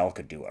the cell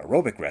could do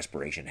aerobic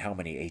respiration, how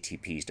many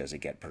ATPs does it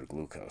get per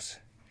glucose?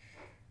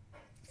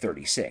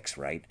 36,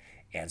 right?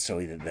 And so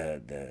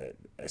the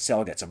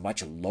cell gets a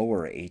much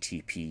lower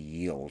ATP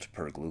yield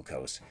per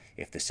glucose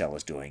if the cell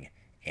is doing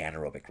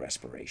anaerobic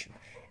respiration.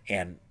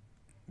 And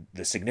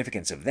the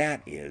significance of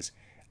that is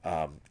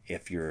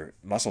if your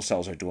muscle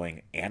cells are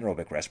doing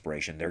anaerobic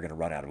respiration, they're going to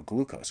run out of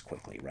glucose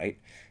quickly, right?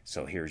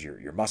 So here's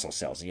your muscle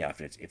cells. And yeah,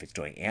 if it's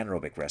doing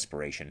anaerobic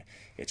respiration,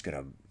 it's going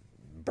to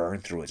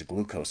burn through its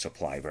glucose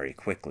supply very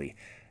quickly.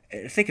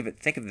 Think of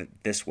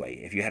it this way.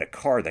 If you had a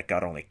car that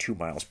got only 2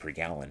 miles per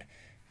gallon,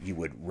 you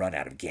would run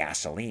out of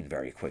gasoline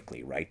very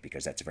quickly, right?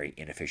 Because that's a very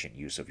inefficient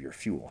use of your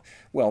fuel.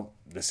 Well,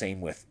 the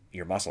same with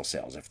your muscle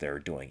cells. If they're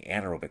doing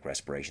anaerobic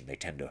respiration, they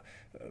tend to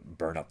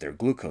burn up their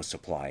glucose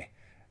supply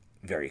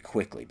very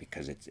quickly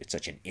because it's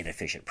such an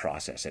inefficient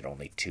process at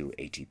only 2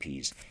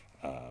 ATPs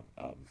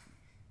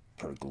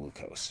per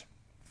glucose.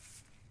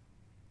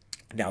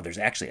 Now, there's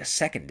actually a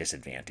second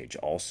disadvantage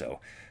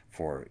also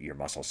for your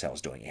muscle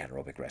cells doing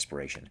anaerobic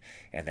respiration,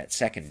 and that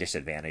second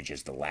disadvantage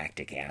is the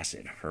lactic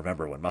acid.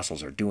 Remember, when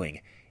muscles are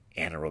doing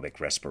anaerobic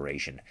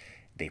respiration,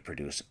 they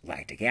produce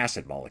lactic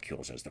acid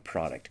molecules as the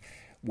product.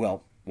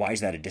 Well, why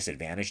is that a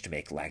disadvantage to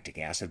make lactic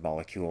acid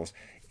molecules?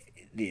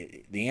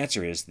 The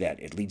answer is that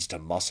it leads to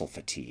muscle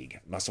fatigue.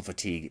 Muscle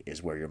fatigue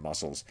is where your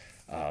muscles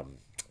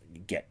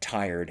get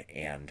tired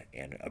and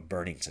a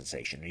burning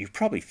sensation. And you've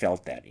probably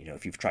felt that.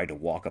 If you've tried to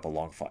walk up a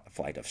long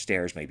flight of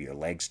stairs, maybe your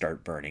legs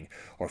start burning,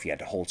 or if you had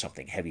to hold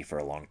something heavy for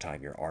a long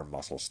time, your arm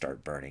muscles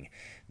start burning.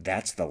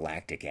 That's the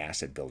lactic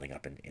acid building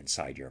up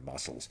inside your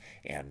muscles,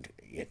 and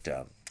it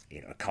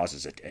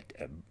causes a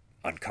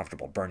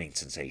uncomfortable burning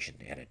sensation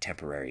and a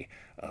temporary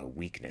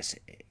weakness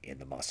in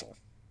the muscle.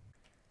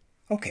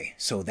 Okay,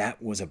 so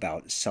that was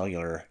about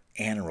cellular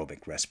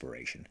anaerobic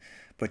respiration.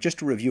 But just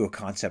to review a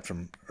concept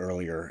from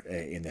earlier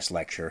in this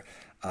lecture,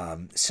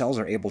 cells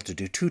are able to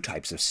do two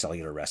types of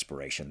cellular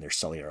respiration. There's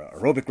cellular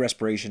aerobic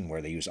respiration,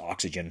 where they use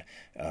oxygen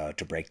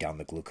to break down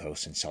the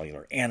glucose, and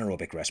cellular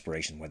anaerobic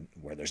respiration,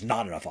 where there's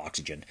not enough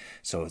oxygen.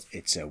 So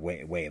it's a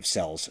way of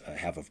cells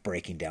have of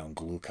breaking down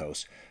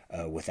glucose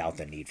without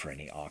the need for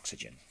any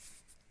oxygen.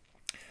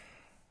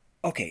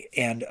 Okay,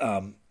 and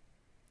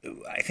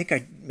I think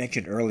I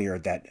mentioned earlier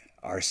that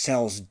our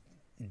cells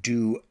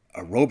do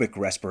aerobic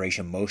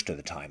respiration most of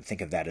the time.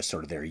 Think of that as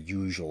sort of their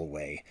usual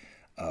way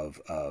of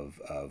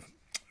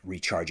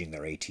recharging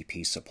their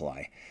ATP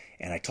supply.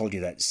 And I told you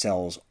that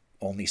cells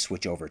only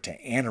switch over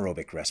to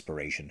anaerobic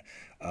respiration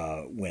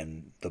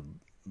when the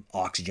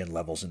oxygen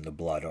levels in the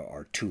blood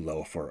are too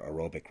low for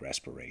aerobic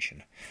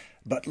respiration.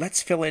 But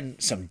let's fill in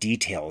some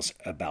details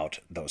about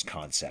those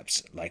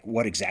concepts. Like,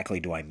 what exactly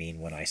do I mean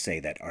when I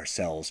say that our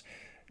cells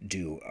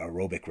do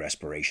aerobic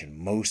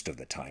respiration most of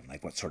the time?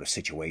 Like, what sort of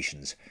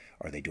situations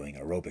are they doing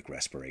aerobic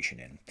respiration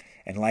in?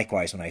 And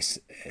likewise, when I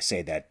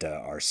say that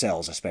our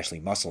cells, especially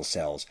muscle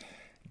cells,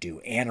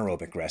 do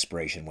anaerobic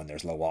respiration when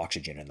there's low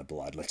oxygen in the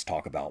blood, let's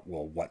talk about,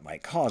 well, what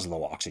might cause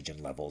low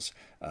oxygen levels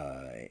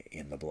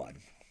in the blood.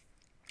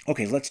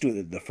 Okay, let's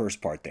do the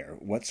first part there.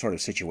 What sort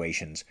of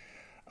situations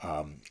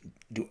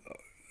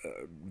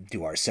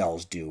do our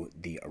cells do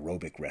the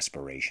aerobic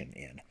respiration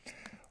in?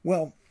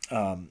 Well,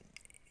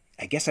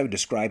 I guess I would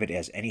describe it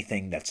as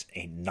anything that's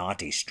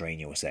not a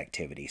strenuous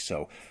activity.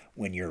 So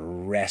when you're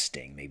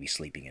resting, maybe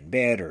sleeping in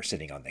bed or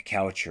sitting on the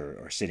couch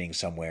or sitting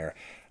somewhere,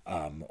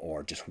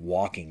 or just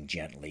walking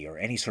gently, or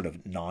any sort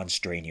of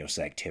non-strenuous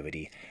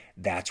activity,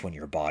 that's when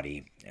your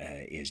body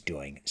is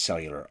doing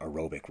cellular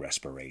aerobic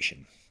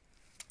respiration.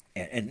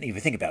 And if you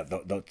think about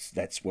it,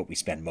 that's what we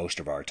spend most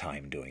of our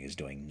time doing, is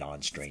doing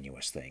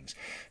non-strenuous things.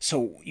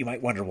 So you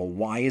might wonder, well,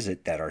 why is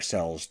it that our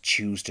cells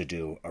choose to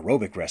do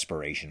aerobic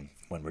respiration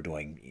when we're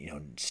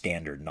doing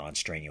standard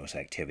non-strenuous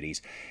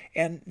activities?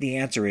 And the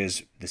answer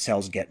is the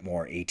cells get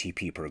more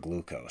ATP per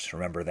glucose.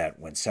 Remember that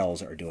when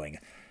cells are doing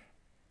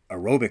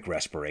aerobic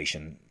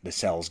respiration, the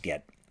cells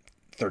get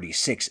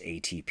 36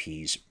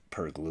 ATPs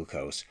per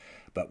glucose,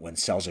 but when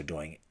cells are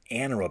doing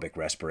anaerobic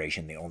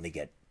respiration, they only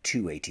get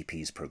 2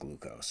 ATPs per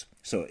glucose.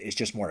 So it's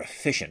just more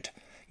efficient.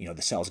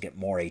 The cells get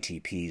more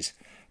ATPs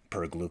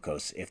per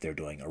glucose if they're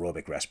doing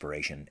aerobic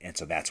respiration, and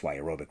so that's why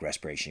aerobic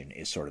respiration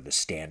is sort of the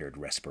standard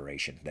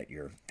respiration that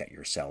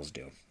your cells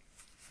do.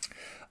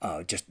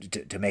 Just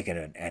to make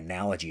an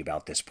analogy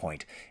about this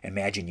point,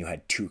 imagine you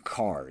had two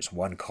cars.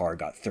 One car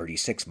got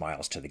 36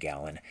 miles to the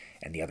gallon,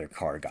 and the other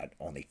car got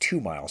only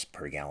 2 miles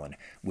per gallon.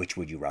 Which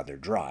would you rather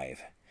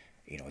drive?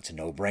 It's a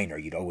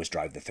no-brainer. You'd always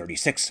drive the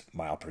 36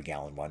 mile per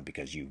gallon one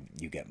because you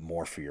get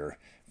more for your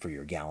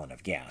gallon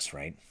of gas,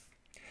 right?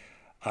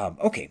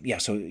 Okay, yeah.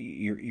 So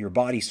your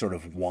body sort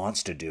of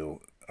wants to do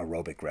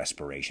aerobic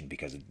respiration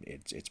because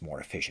it's more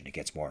efficient. It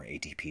gets more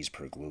ATPs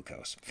per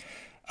glucose.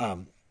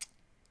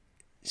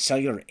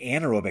 Cellular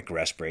anaerobic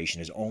respiration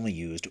is only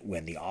used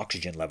when the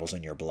oxygen levels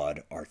in your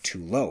blood are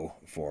too low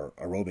for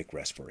aerobic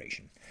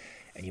respiration.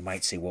 And you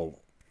might say, well,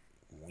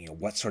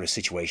 what sort of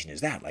situation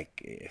is that?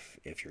 Like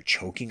if you're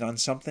choking on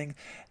something?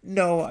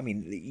 No, I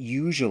mean,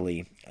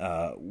 usually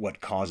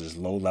what causes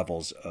low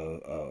levels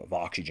of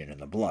oxygen in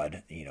the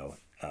blood,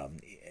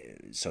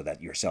 so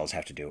that your cells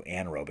have to do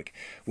anaerobic,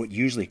 what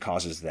usually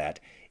causes that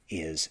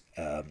is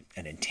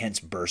an intense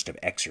burst of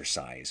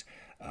exercise,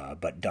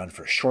 but done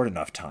for short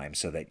enough time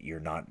so that you're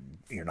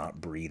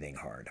not breathing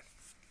hard.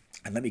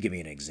 And let me give you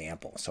an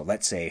example. So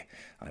let's say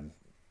I'm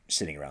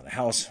sitting around the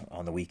house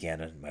on the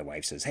weekend and my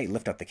wife says, hey,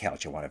 lift up the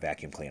couch. I want to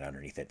vacuum clean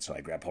underneath it. So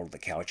I grab hold of the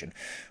couch and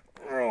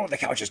the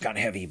couch is kind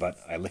of heavy, but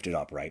I lift it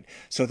up, right?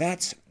 So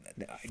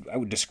I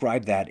would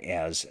describe that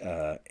as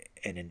a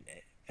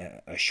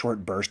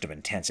short burst of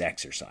intense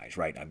exercise,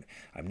 right?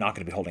 I'm not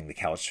going to be holding the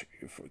couch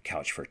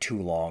for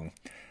too long,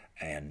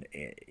 and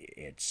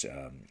it's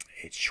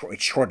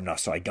short enough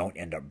so I don't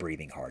end up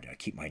breathing hard. I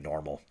keep my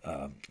normal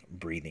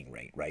breathing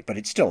rate, right? But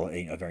it's still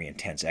a very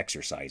intense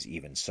exercise,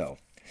 even so.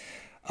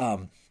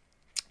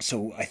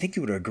 So I think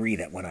you would agree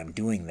that when I'm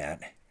doing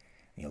that,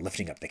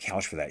 lifting up the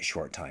couch for that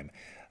short time,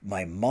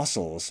 my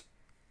muscles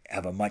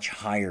have a much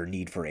higher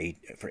need for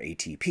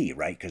ATP,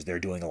 right? Because they're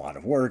doing a lot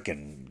of work,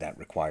 and that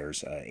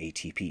requires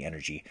ATP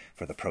energy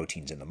for the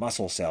proteins in the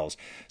muscle cells.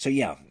 So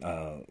yeah,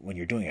 when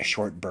you're doing a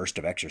short burst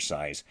of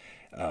exercise,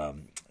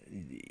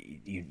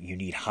 you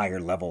need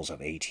higher levels of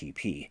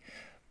ATP,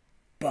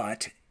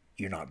 but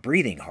you're not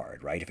breathing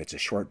hard, right? If it's a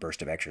short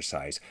burst of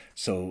exercise,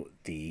 so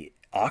the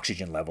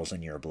oxygen levels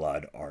in your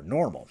blood are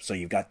normal. So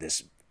you've got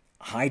this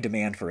high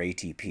demand for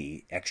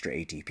ATP, extra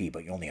ATP,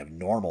 but you only have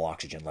normal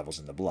oxygen levels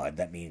in the blood.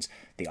 That means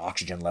the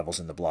oxygen levels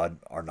in the blood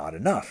are not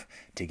enough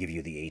to give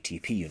you the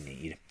ATP you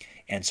need.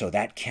 And so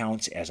that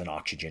counts as an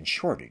oxygen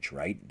shortage,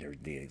 right?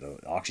 The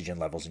oxygen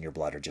levels in your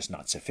blood are just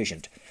not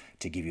sufficient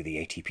to give you the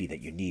ATP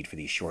that you need for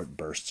these short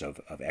bursts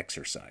of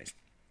exercise.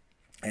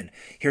 And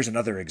here's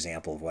another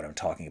example of what I'm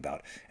talking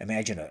about.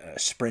 Imagine a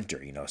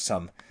sprinter.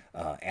 Some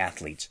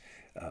athletes,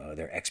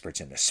 they're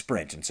experts in the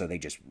sprint, and so they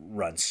just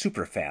run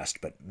super fast,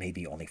 but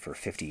maybe only for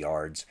 50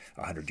 yards,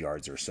 100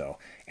 yards or so.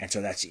 And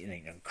so that's an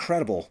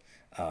incredible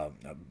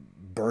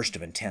burst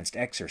of intense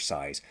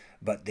exercise,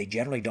 but they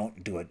generally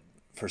don't do it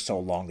for so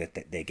long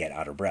that they get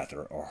out of breath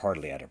or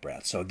hardly out of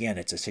breath. So again,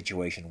 it's a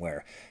situation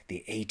where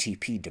the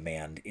ATP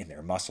demand in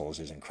their muscles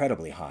is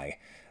incredibly high,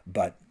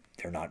 but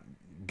they're not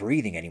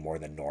breathing any more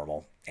than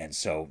normal, and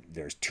so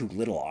there's too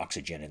little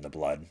oxygen in the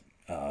blood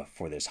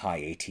for this high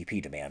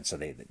ATP demand, so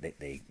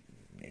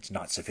it's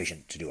not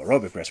sufficient to do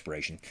aerobic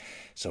respiration.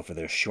 So for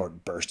those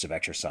short bursts of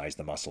exercise,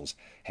 the muscles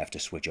have to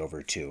switch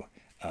over to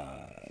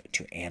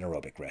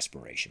anaerobic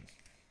respiration.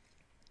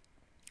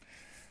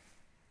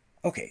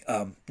 Okay,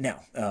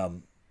 now,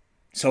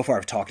 so far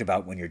I've talked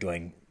about when you're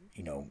doing,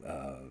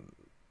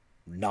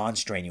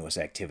 non-strenuous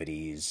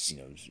activities,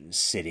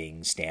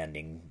 sitting,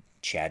 standing,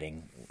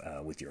 chatting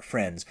with your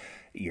friends,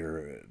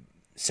 your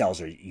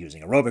cells are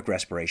using aerobic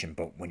respiration,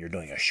 but when you're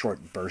doing a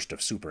short burst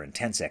of super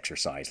intense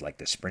exercise like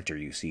the sprinter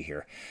you see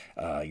here,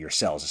 your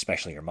cells,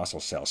 especially your muscle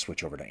cells,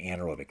 switch over to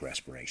anaerobic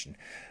respiration.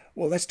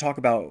 Well, let's talk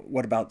about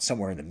what about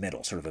somewhere in the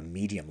middle, sort of a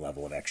medium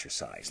level of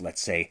exercise.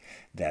 Let's say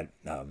that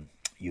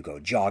you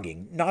go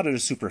jogging, not at a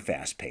super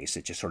fast pace,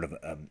 it's just sort of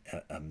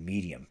a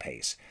medium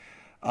pace.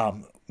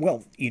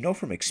 Well,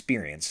 from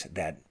experience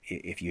that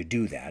if you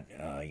do that,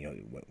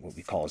 what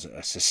we call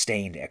a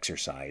sustained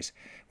exercise,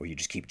 where you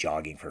just keep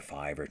jogging for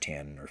 5 or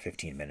 10 or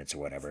 15 minutes or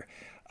whatever,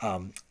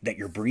 that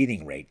your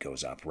breathing rate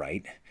goes up,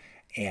 right?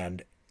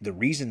 And the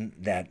reason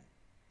that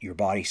your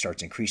body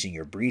starts increasing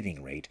your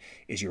breathing rate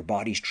is your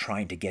body's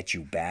trying to get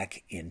you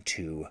back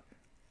into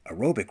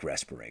aerobic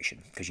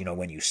respiration, because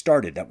when you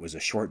started, that was a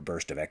short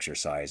burst of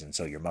exercise, and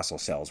so your muscle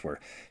cells were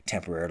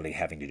temporarily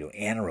having to do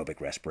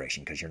anaerobic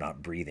respiration because you're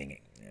not breathing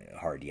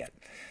hard yet.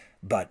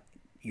 But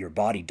your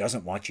body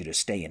doesn't want you to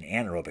stay in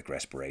anaerobic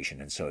respiration,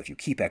 and so if you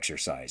keep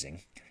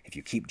exercising, if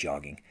you keep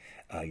jogging,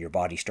 your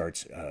body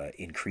starts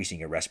increasing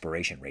your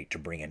respiration rate to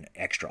bring in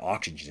extra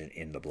oxygen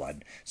in the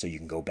blood, so you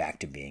can go back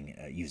to being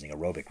using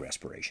aerobic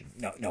respiration.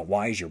 Now,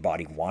 why is your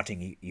body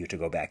wanting you to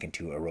go back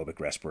into aerobic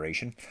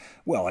respiration?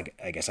 Well,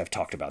 I guess I've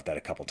talked about that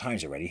a couple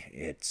times already.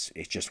 It's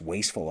just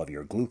wasteful of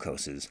your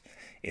glucoses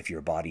if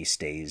your body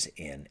stays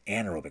in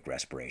anaerobic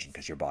respiration,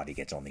 because your body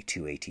gets only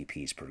 2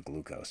 ATPs per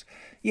glucose.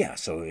 Yeah,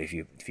 so if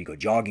you go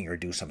jogging or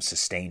do some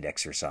sustained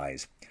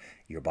exercise,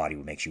 your body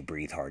makes you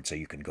breathe hard so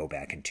you can go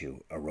back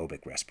into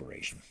aerobic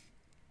respiration.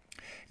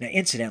 Now,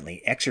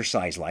 incidentally,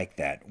 exercise like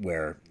that,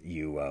 where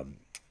you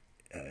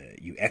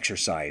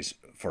exercise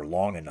for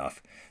long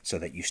enough so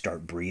that you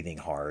start breathing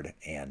hard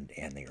and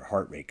your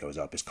heart rate goes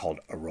up, is called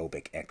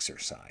aerobic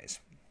exercise.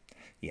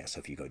 Yeah, so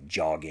if you go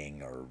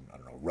jogging or,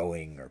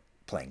 rowing or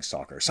playing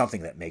soccer,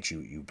 something that makes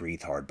you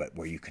breathe hard, but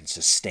where you can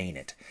sustain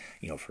it,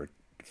 for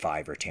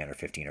 5 or 10 or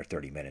 15 or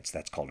 30 minutes,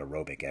 that's called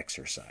aerobic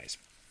exercise.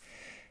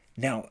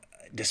 Now,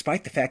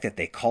 despite the fact that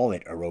they call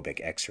it aerobic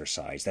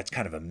exercise, that's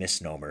kind of a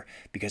misnomer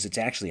because it's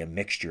actually a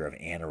mixture of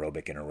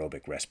anaerobic and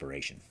aerobic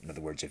respiration. In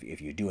other words,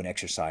 if you do an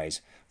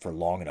exercise for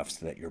long enough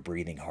so that you're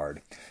breathing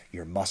hard,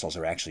 your muscles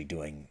are actually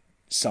doing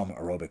some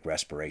aerobic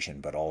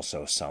respiration, but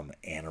also some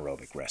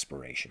anaerobic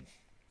respiration.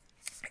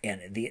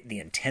 And the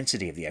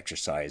intensity of the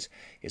exercise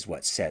is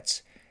what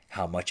sets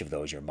how much of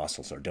those your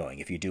muscles are doing.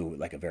 If you do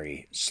like a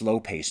very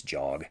slow-paced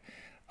jog,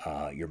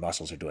 your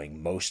muscles are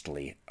doing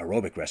mostly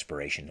aerobic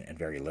respiration and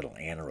very little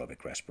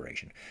anaerobic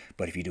respiration.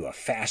 But if you do a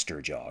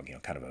faster jog,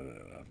 kind of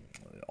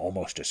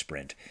almost a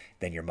sprint,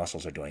 then your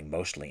muscles are doing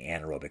mostly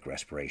anaerobic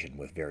respiration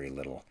with very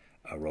little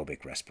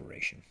aerobic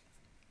respiration.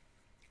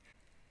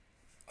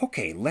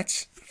 Okay,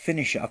 let's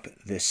finish up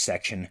this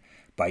section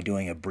by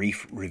doing a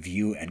brief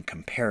review and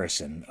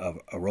comparison of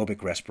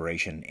aerobic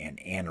respiration and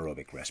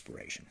anaerobic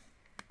respiration.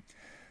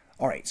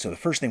 All right, so the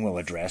first thing we'll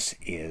address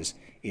is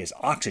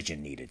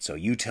oxygen needed? So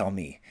you tell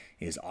me,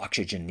 is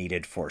oxygen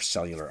needed for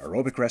cellular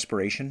aerobic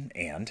respiration,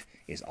 and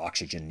is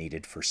oxygen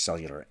needed for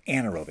cellular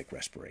anaerobic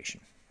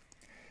respiration?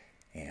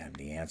 And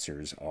the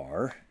answers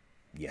are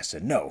yes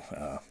and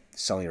no.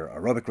 Cellular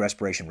aerobic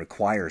respiration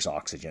requires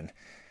oxygen.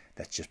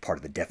 That's just part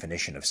of the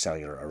definition of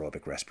cellular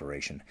aerobic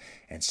respiration.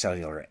 And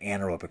cellular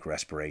anaerobic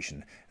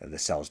respiration, the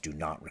cells do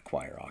not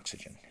require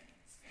oxygen.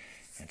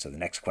 And so the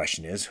next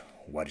question is,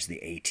 what is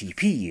the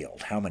ATP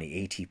yield? How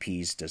many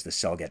ATPs does the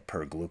cell get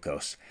per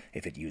glucose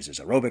if it uses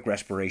aerobic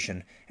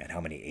respiration, and how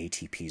many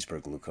ATPs per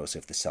glucose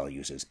if the cell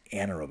uses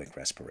anaerobic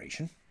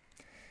respiration?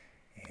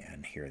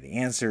 And here are the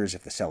answers.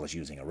 If the cell is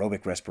using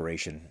aerobic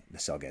respiration, the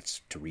cell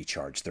gets to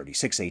recharge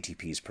 36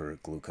 ATPs per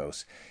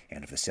glucose,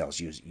 and if the cell is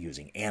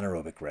using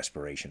anaerobic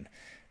respiration,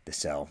 the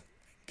cell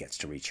gets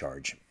to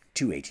recharge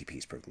 2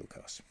 ATPs per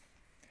glucose.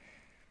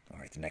 All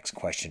right, the next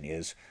question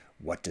is,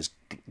 what does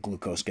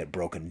glucose get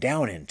broken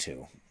down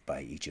into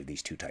by each of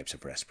these two types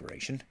of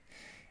respiration?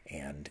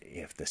 And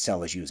if the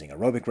cell is using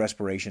aerobic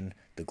respiration,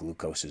 the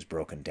glucose is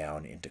broken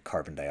down into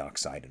carbon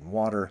dioxide and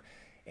water,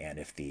 and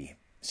if the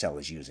cell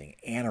is using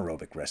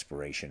anaerobic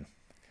respiration,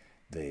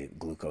 the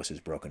glucose is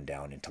broken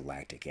down into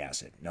lactic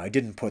acid. Now, I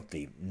didn't put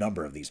the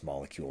number of these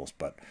molecules,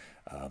 but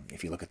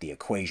if you look at the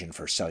equation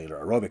for cellular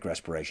aerobic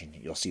respiration,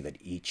 you'll see that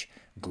each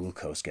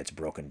glucose gets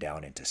broken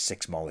down into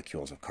 6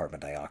 molecules of carbon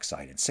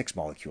dioxide and 6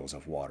 molecules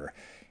of water.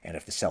 And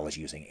if the cell is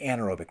using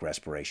anaerobic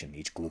respiration,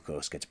 each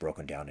glucose gets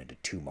broken down into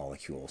 2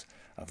 molecules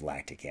of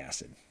lactic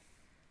acid.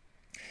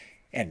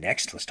 And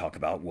next, let's talk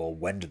about, well,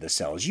 when do the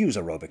cells use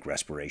aerobic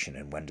respiration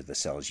and when do the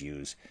cells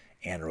use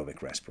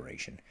anaerobic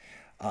respiration?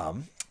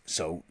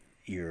 So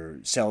your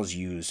cells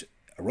use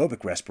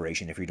aerobic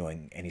respiration if you're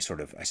doing any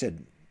sort of, I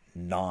said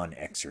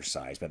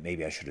non-exercise, but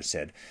maybe I should have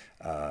said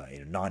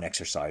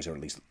non-exercise, or at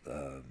least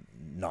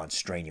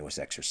non-strenuous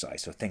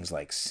exercise. So things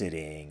like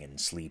sitting and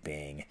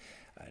sleeping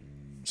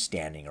and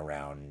standing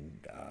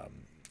around,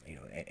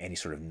 any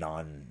sort of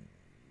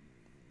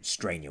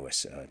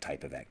non-strenuous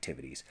type of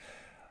activities.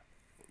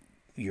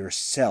 Your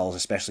cells,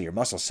 especially your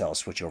muscle cells,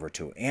 switch over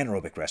to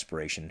anaerobic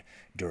respiration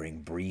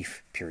during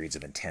brief periods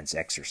of intense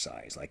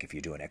exercise. Like if you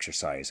do an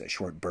exercise, a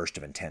short burst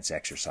of intense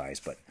exercise,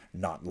 but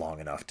not long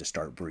enough to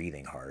start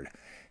breathing hard,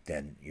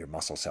 then your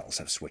muscle cells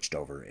have switched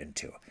over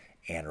into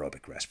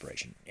anaerobic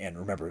respiration. And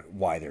remember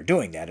why they're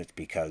doing that. It's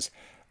because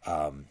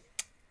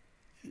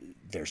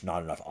there's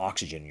not enough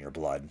oxygen in your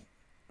blood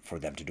for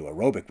them to do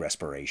aerobic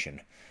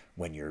respiration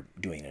when you're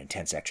doing an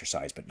intense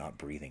exercise but not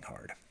breathing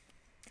hard.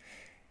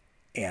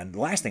 And the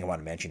last thing I want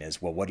to mention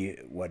is, well, what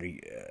are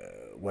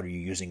you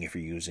using if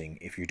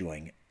you're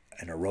doing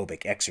an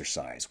aerobic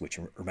exercise, which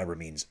remember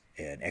means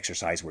an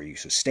exercise where you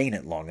sustain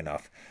it long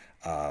enough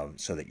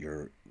so that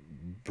your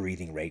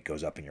breathing rate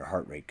goes up and your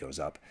heart rate goes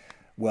up.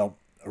 Well,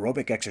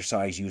 aerobic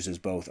exercise uses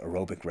both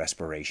aerobic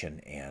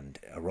respiration and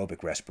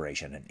anaerobic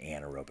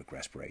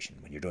respiration.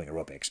 When you're doing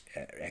aerobic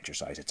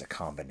exercise, it's a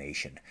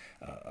combination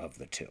of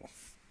the two.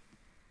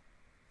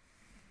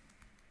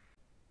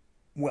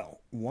 Well,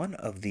 one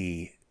of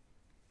the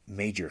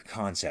major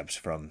concepts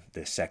from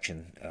this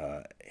section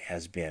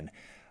has been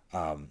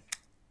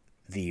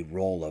the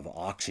role of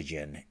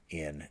oxygen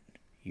in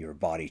your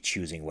body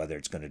choosing whether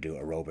it's going to do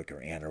aerobic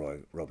or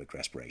anaerobic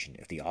respiration.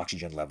 If the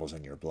oxygen levels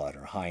in your blood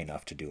are high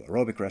enough to do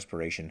aerobic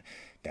respiration,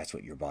 that's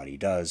what your body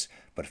does.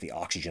 But if the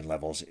oxygen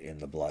levels in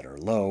the blood are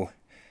low,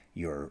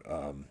 your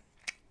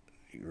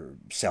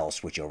cells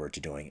switch over to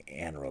doing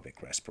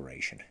anaerobic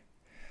respiration.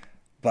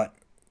 But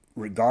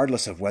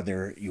regardless of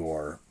whether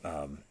your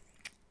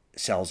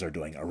cells are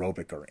doing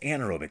aerobic or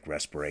anaerobic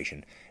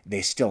respiration,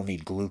 they still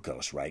need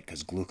glucose, right?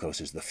 Because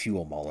glucose is the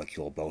fuel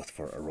molecule both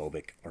for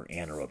aerobic or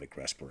anaerobic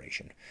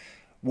respiration.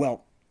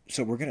 Well,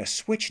 so we're going to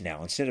switch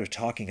now. Instead of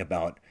talking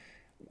about,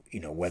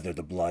 whether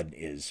the blood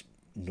is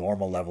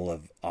normal level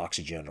of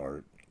oxygen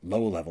or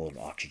low level of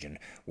oxygen,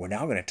 we're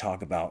now going to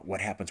talk about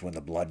what happens when the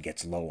blood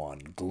gets low on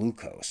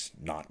glucose,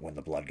 not when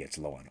the blood gets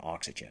low on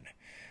oxygen.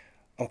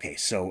 Okay,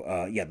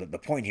 so the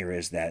point here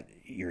is that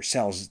your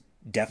cells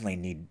definitely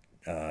need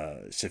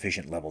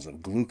sufficient levels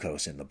of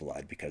glucose in the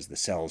blood, because the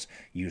cells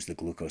use the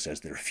glucose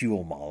as their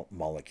fuel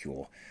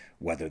molecule,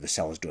 whether the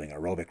cell is doing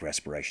aerobic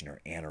respiration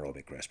or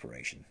anaerobic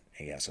respiration.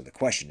 Yeah, so the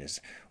question is,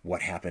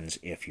 what happens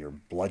if your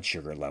blood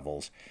sugar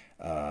levels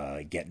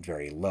get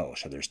very low?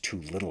 So there's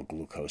too little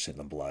glucose in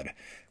the blood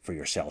for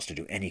your cells to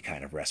do any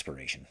kind of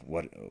respiration.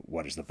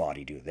 What does the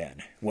body do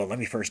then? Well, let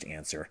me first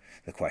answer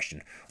the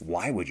question,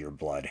 why would your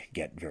blood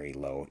get very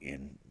low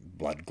in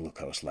blood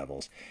glucose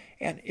levels?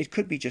 And it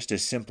could be just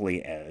as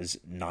simply as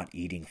not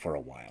eating for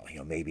a while.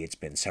 Maybe it's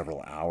been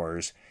several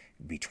hours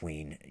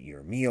between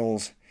your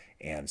meals,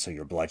 and so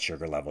your blood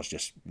sugar levels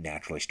just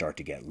naturally start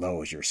to get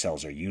low as your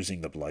cells are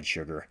using the blood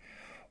sugar.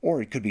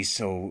 Or it could be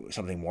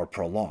something more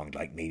prolonged,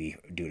 like maybe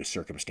due to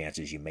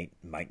circumstances you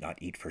might not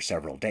eat for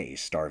several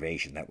days,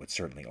 starvation. That would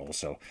certainly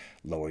also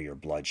lower your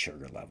blood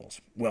sugar levels.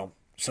 Well,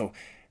 so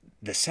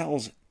the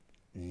cells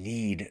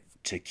need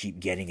to keep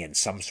getting in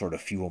some sort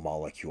of fuel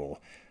molecule,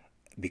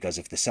 because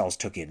if the cells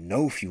took in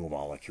no fuel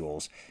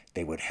molecules,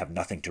 they would have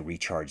nothing to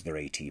recharge their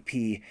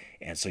ATP,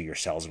 and so your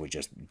cells would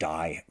just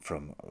die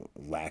from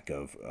lack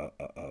of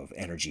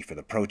energy for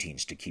the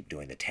proteins to keep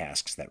doing the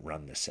tasks that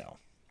run the cell.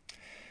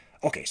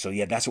 Okay, so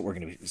yeah, that's what we're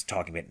going to be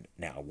talking about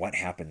now. What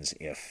happens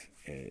if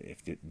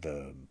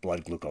the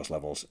blood glucose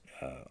levels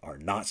are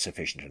not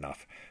sufficient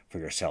enough for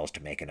your cells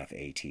to make enough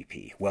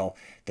ATP? Well,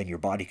 then your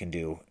body can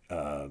do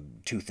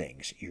two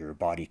things. Your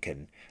body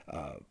can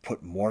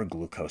put more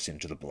glucose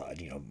into the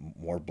blood.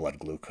 More blood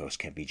glucose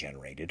can be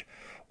generated,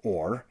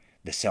 or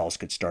the cells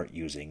could start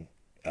using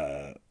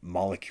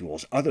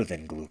molecules other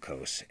than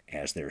glucose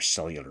as their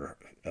cellular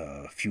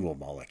fuel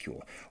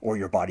molecule. Or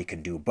your body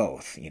can do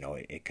both.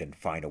 It can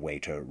find a way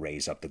to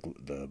raise up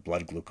the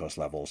blood glucose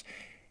levels,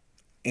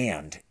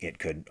 and it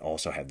could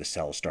also have the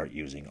cells start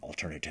using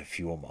alternative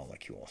fuel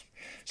molecules.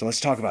 So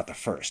let's talk about the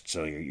first.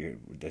 So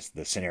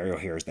the scenario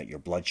here is that your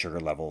blood sugar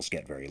levels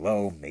get very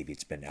low. Maybe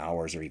it's been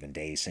hours or even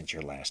days since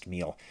your last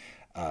meal.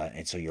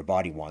 And so your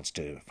body wants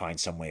to find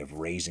some way of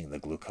raising the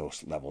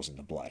glucose levels in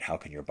the blood. How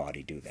can your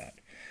body do that?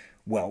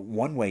 Well,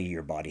 one way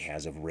your body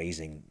has of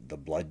raising the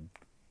blood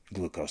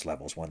glucose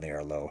levels when they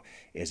are low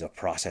is a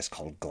process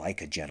called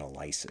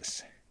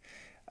glycogenolysis.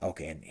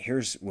 Okay, and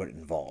here's what it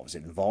involves.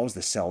 It involves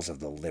the cells of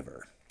the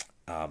liver.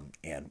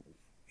 And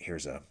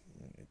here's a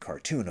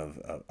cartoon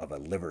of a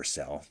liver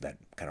cell, that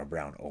kind of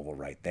brown oval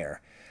right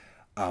there.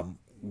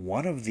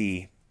 One of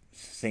the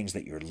things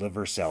that your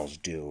liver cells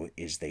do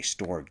is they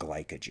store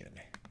glycogen.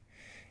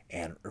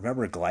 And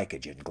remember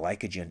glycogen.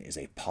 Glycogen is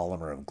a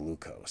polymer of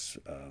glucose.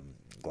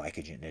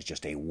 Glycogen is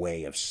just a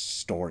way of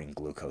storing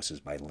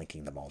glucoses by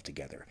linking them all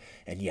together.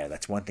 And yeah,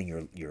 that's one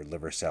thing your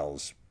liver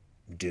cells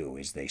do,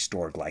 is they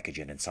store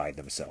glycogen inside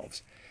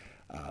themselves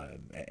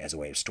as a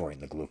way of storing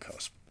the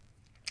glucose.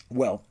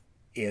 Well,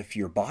 if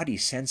your body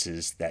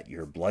senses that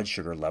your blood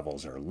sugar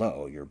levels are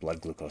low, your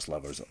blood glucose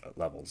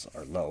levels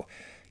are low,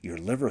 your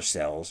liver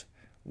cells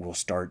will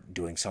start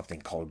doing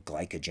something called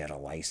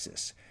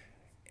glycogenolysis,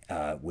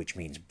 which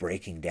means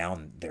breaking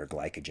down their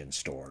glycogen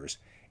stores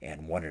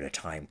and one at a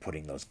time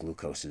putting those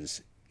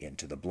glucoses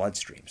into the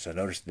bloodstream. So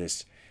notice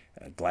this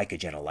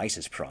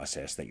glycogenolysis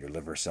process that your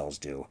liver cells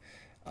do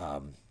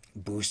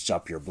boosts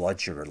up your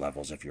blood sugar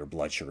levels if your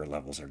blood sugar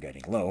levels are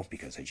getting low,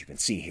 because as you can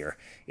see here,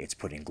 it's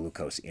putting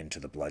glucose into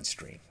the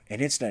bloodstream.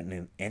 And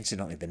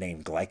incidentally, the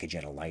name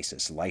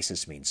glycogenolysis,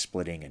 lysis means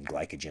splitting and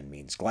glycogen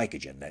means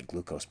glycogen, that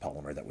glucose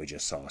polymer that we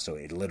just saw. So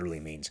it literally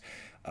means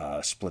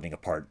splitting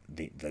apart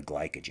the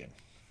glycogen.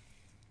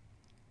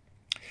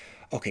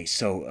 Okay,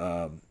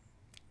 so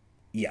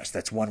yes,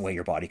 that's one way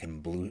your body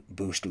can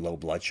boost low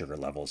blood sugar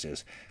levels,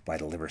 is by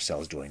the liver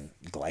cells doing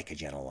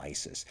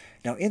glycogenolysis.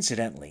 Now,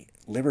 incidentally,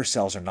 liver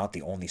cells are not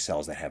the only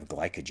cells that have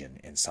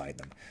glycogen inside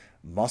them.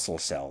 Muscle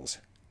cells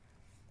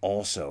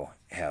also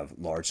have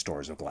large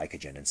stores of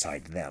glycogen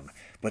inside them.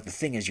 But the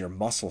thing is, your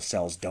muscle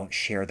cells don't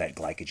share that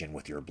glycogen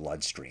with your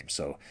bloodstream.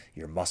 So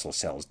your muscle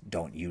cells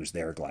don't use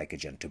their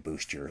glycogen to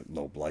boost your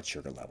low blood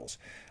sugar levels.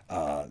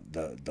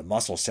 The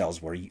muscle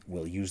cells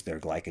will use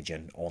their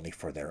glycogen only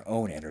for their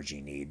own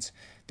energy needs.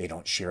 They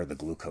don't share the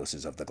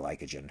glucoses of the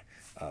glycogen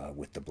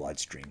with the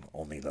bloodstream.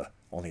 Only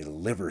the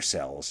liver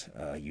cells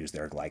use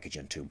their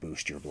glycogen to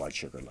boost your blood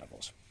sugar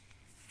levels.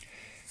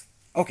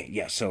 Okay,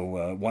 yeah,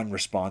 so one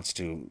response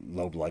to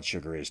low blood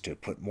sugar is to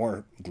put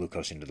more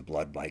glucose into the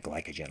blood by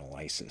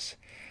glycogenolysis.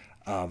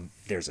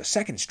 There's a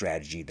second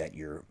strategy that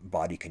your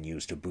body can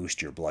use to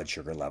boost your blood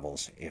sugar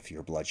levels if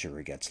your blood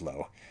sugar gets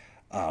low.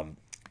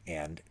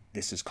 And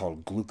this is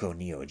called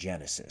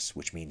gluconeogenesis,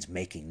 which means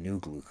making new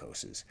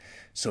glucoses.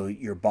 So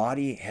your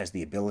body has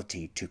the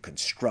ability to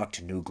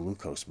construct new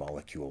glucose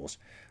molecules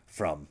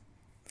from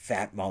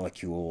fat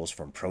molecules,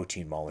 from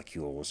protein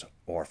molecules,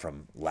 or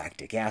from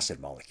lactic acid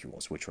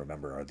molecules, which,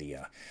 remember, are the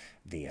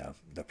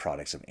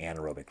products of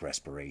anaerobic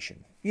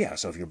respiration. Yeah,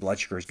 so if your blood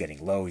sugar is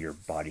getting low, your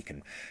body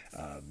can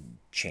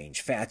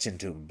change fats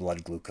into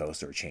blood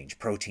glucose, or change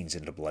proteins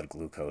into blood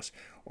glucose,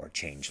 or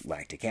change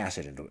lactic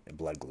acid into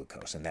blood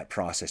glucose, and that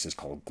process is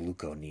called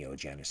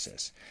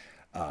gluconeogenesis.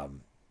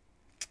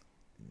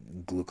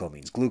 gluco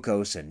means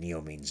glucose, and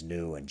neo means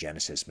new, and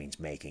genesis means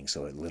making,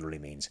 so it literally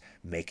means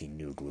making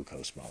new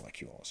glucose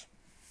molecules.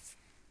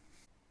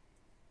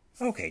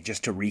 Okay,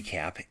 just to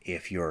recap,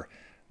 if your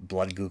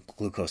blood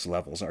glucose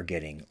levels are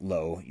getting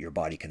low, your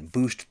body can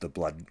boost the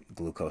blood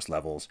glucose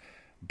levels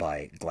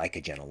by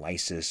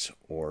glycogenolysis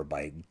or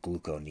by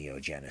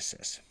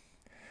gluconeogenesis.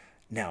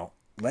 Now,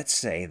 let's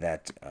say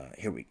that,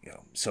 here we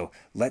go. So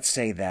let's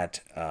say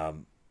that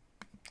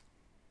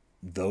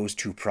those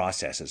two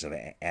processes of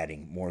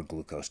adding more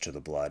glucose to the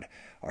blood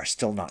are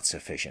still not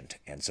sufficient,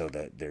 and so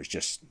there's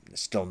just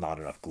still not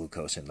enough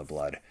glucose in the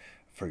blood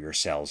for your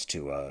cells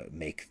to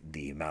make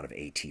the amount of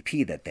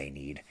ATP that they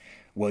need.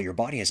 Well, your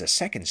body has a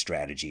second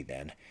strategy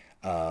then.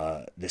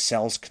 The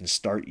cells can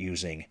start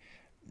using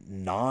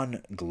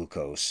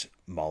non-glucose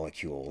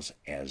molecules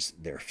as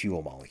their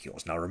fuel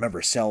molecules. Now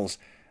remember, cells,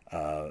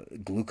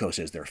 glucose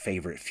is their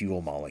favorite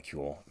fuel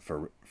molecule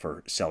for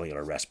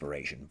cellular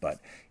respiration,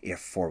 but if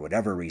for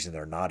whatever reason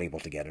they're not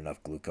able to get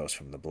enough glucose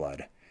from the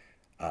blood,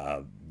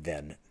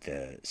 then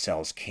the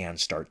cells can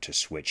start to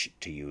switch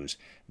to use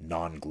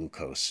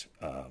non-glucose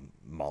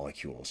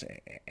molecules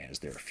as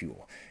their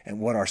fuel. And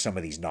what are some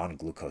of these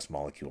non-glucose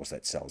molecules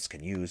that cells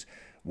can use?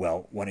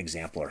 Well, one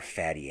example are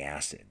fatty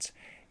acids.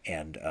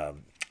 And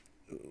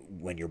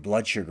when your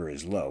blood sugar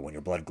is low, when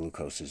your blood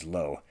glucose is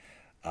low,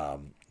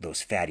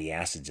 those fatty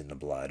acids in the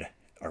blood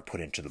are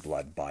put into the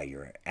blood by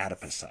your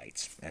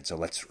adipocytes. And so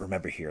let's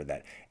remember here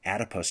that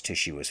adipose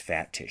tissue is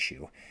fat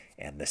tissue,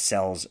 and the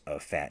cells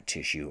of fat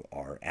tissue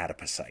are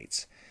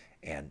adipocytes.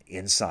 And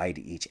inside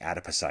each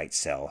adipocyte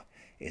cell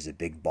is a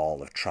big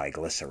ball of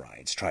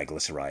triglycerides.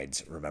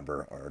 Triglycerides,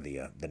 remember, are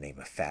the name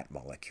of fat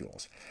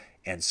molecules.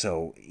 And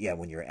so, yeah,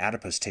 when your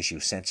adipose tissue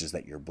senses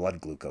that your blood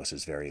glucose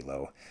is very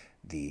low,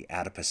 the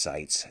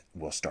adipocytes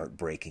will start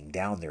breaking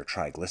down their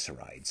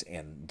triglycerides,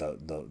 and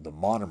the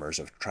monomers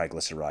of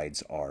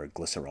triglycerides are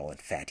glycerol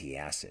and fatty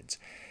acids.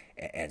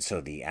 And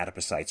so the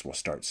adipocytes will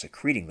start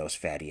secreting those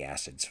fatty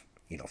acids,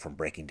 from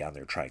breaking down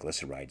their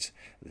triglycerides.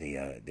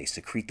 They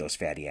secrete those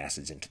fatty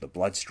acids into the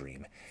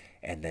bloodstream,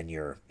 and then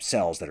your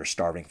cells that are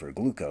starving for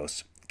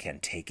glucose can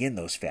take in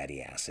those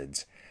fatty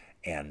acids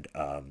and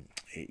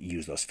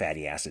use those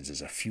fatty acids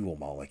as a fuel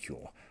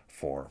molecule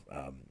for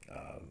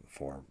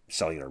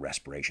cellular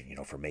respiration,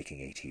 for making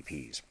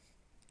ATPs.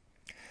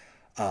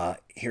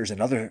 Here's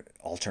another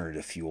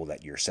alternative fuel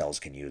that your cells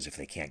can use if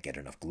they can't get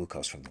enough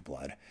glucose from the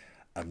blood: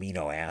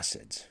 amino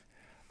acids.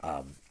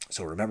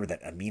 So remember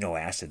that amino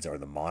acids are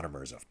the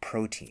monomers of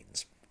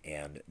proteins,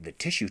 and the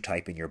tissue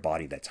type in your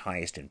body that's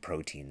highest in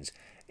proteins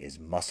is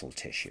muscle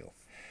tissue.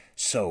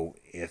 So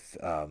if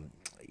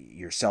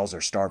your cells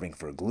are starving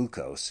for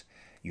glucose,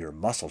 your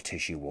muscle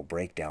tissue will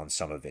break down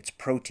some of its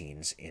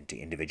proteins into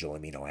individual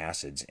amino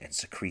acids and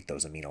secrete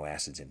those amino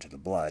acids into the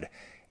blood,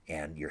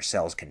 and your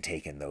cells can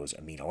take in those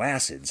amino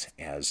acids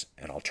as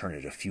an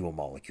alternative fuel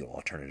molecule,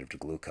 alternative to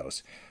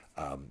glucose,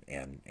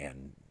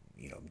 and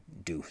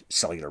do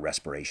cellular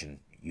respiration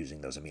using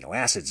those amino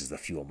acids as the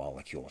fuel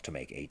molecule to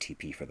make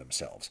ATP for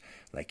themselves,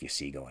 like you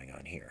see going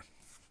on here.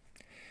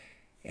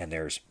 And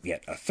there's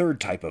yet a third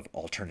type of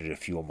alternative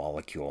fuel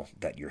molecule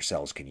that your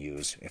cells can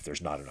use if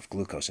there's not enough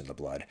glucose in the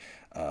blood.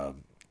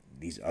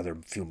 These other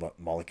fuel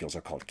molecules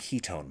are called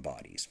ketone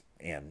bodies.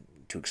 And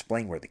to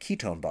explain where the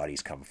ketone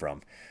bodies come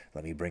from,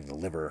 let me bring the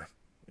liver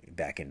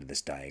back into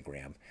this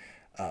diagram.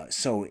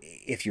 So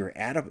if your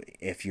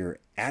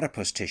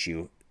adipose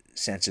tissue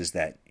senses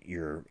that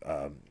your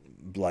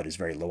blood is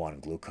very low on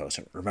glucose,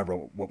 remember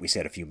what we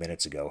said a few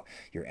minutes ago,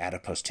 your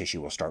adipose tissue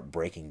will start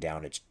breaking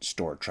down its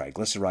stored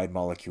triglyceride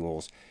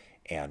molecules,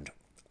 and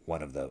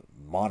one of the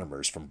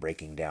monomers from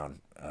breaking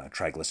down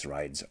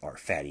triglycerides are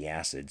fatty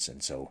acids,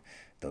 and so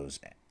those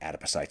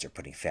adipocytes are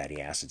putting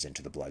fatty acids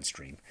into the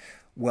bloodstream.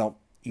 Well,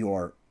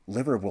 your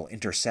liver will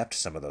intercept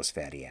some of those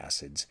fatty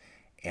acids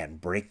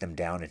and break them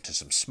down into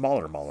some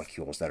smaller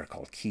molecules that are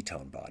called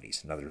ketone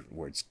bodies. In other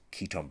words,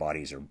 ketone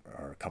bodies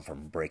come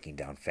from breaking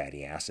down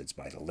fatty acids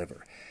by the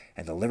liver.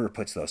 And the liver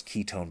puts those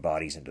ketone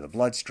bodies into the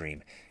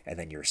bloodstream, and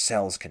then your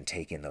cells can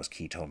take in those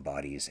ketone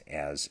bodies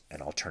as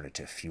an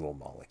alternative fuel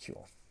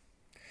molecule.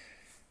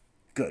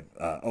 Good.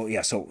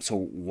 So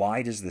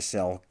why does the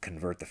cell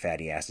convert the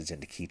fatty acids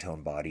into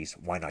ketone bodies?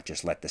 Why not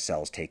just let the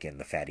cells take in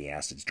the fatty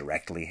acids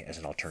directly as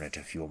an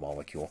alternative fuel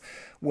molecule?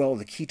 Well,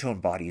 the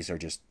ketone bodies are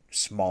just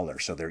smaller,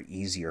 so they're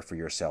easier for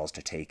your cells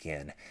to take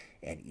in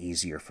and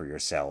easier for your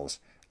cells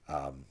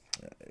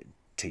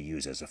to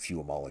use as a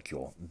fuel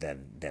molecule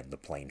than the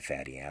plain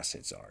fatty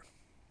acids are.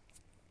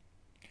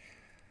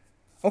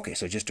 Okay,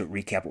 so just to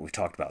recap what we've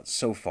talked about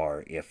so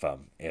far, if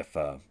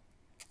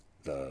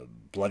the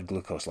blood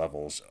glucose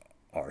levels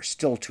are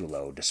still too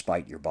low,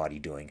 despite your body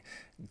doing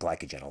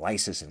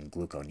glycogenolysis and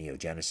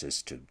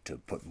gluconeogenesis to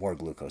put more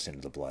glucose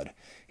into the blood.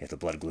 If the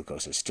blood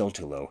glucose is still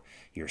too low,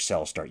 your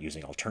cells start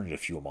using alternative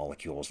fuel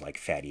molecules like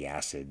fatty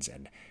acids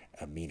and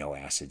amino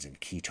acids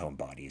and ketone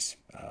bodies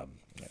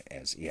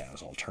as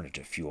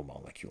alternative fuel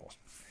molecules.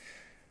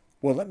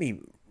 Well, let me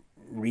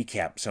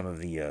recap some of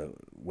the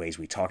ways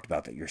we talked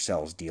about that your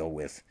cells deal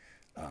with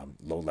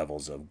low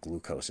levels of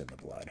glucose in the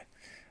blood.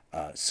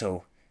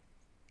 So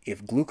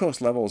if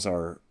glucose levels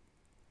are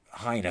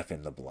high enough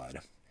in the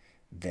blood,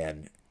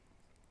 then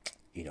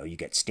you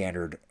get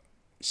standard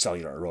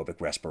cellular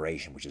aerobic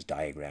respiration, which is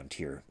diagrammed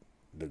here.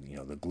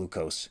 The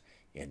glucose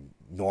in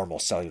normal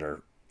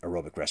cellular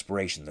aerobic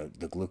respiration,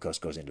 the glucose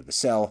goes into the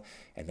cell,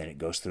 and then it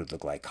goes through the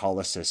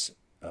glycolysis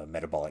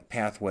metabolic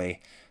pathway,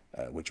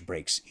 which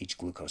breaks each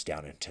glucose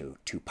down into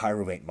two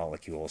pyruvate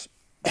molecules.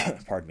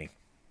 Pardon me.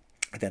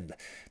 Then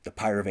the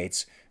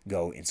pyruvates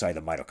go inside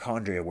the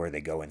mitochondria, where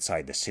they go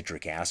inside the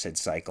citric acid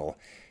cycle.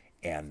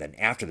 And then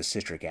after the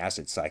citric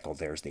acid cycle,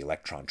 there's the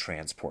electron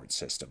transport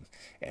system.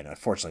 And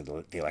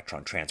unfortunately, the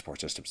electron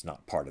transport system is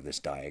not part of this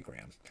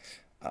diagram.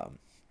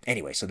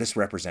 Anyway, so this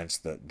represents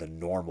the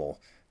normal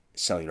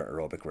cellular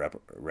aerobic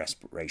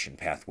respiration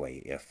pathway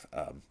if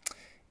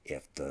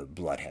the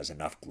blood has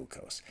enough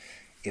glucose.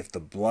 If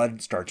the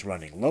blood starts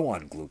running low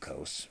on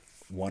glucose,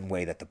 one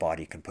way that the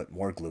body can put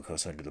more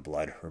glucose into the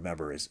blood,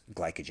 remember, is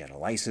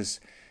glycogenolysis,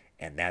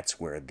 and that's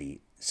where the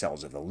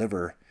cells of the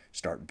liver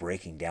start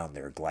breaking down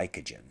their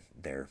glycogen,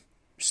 their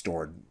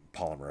stored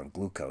polymer of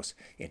glucose,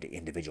 into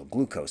individual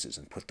glucoses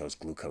and put those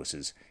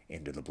glucoses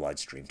into the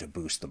bloodstream to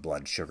boost the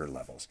blood sugar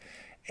levels.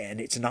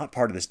 And it's not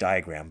part of this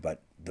diagram,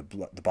 but the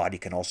body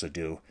can also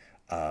do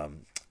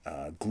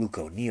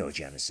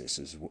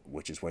gluconeogenesis,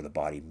 which is where the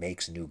body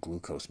makes new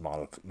glucose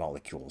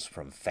molecules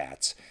from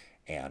fats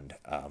and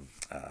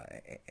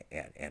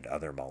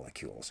other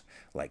molecules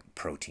like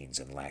proteins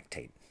and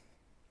lactate.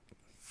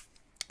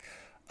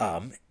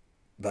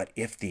 But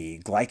if the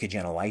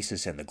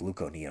glycogenolysis and the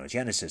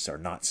gluconeogenesis are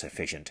not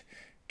sufficient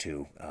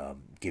to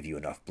give you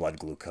enough blood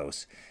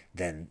glucose,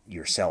 then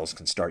your cells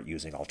can start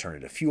using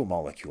alternative fuel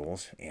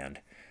molecules. And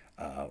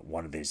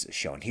one of these is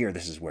shown here.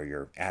 This is where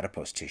your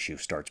adipose tissue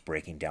starts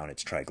breaking down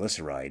its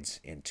triglycerides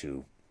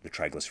into the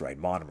triglyceride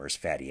monomers,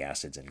 fatty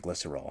acids, and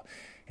glycerol.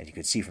 And you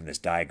can see from this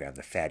diagram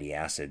the fatty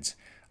acids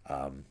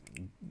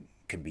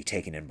can be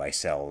taken in by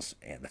cells,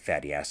 and the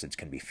fatty acids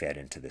can be fed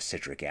into the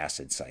citric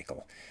acid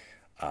cycle.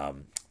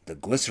 The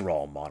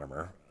glycerol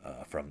monomer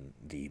from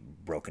the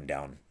broken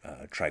down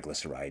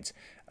triglycerides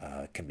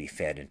can be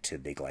fed into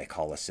the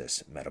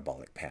glycolysis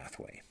metabolic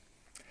pathway.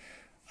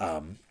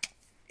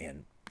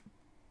 And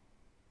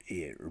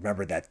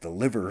remember that the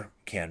liver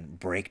can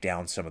break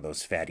down some of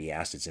those fatty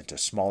acids into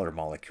smaller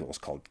molecules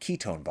called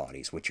ketone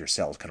bodies, which your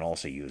cells can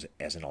also use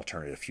as an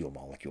alternative fuel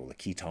molecule. The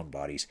ketone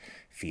bodies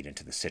feed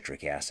into the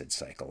citric acid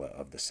cycle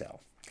of the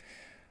cell.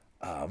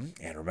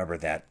 And remember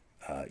that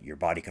your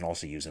body can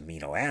also use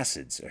amino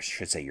acids, or I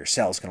should say your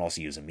cells can also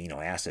use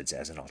amino acids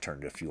as an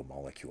alternative fuel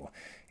molecule.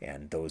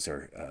 And those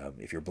are,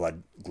 if your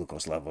blood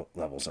glucose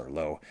levels are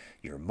low,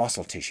 your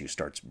muscle tissue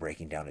starts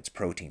breaking down its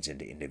proteins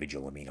into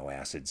individual amino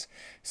acids.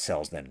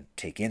 Cells then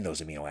take in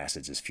those amino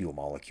acids as fuel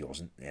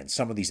molecules. And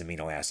some of these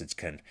amino acids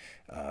can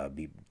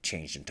be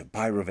changed into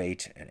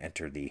pyruvate and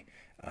enter the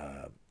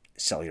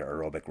cellular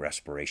aerobic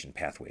respiration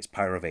pathways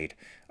pyruvate.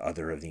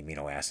 Other of the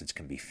amino acids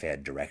can be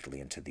fed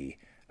directly into the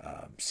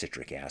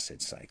citric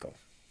acid cycle.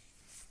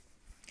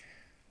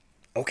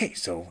 Okay,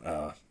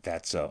 so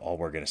that's all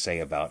we're going to say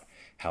about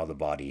how the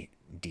body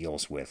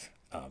deals with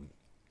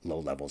low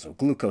levels of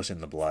glucose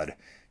in the blood.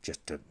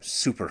 Just a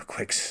super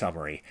quick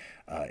summary.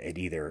 It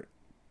either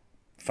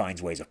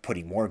finds ways of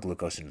putting more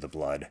glucose into the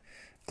blood,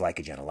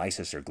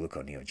 glycogenolysis or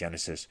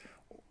gluconeogenesis,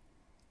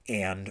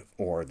 and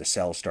or the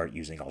cells start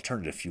using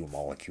alternative fuel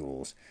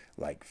molecules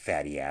like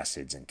fatty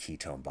acids and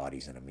ketone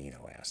bodies and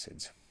amino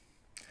acids.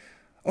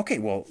 Okay,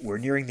 well, we're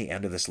nearing the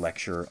end of this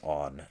lecture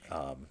on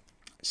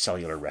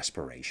cellular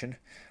respiration.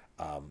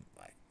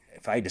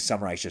 If I had to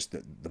summarize just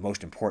the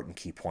most important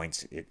key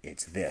points,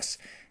 it's this,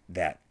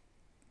 that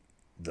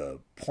the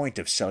point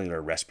of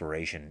cellular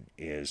respiration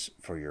is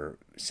for your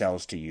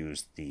cells to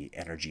use the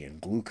energy in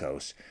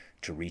glucose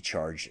to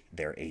recharge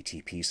their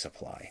ATP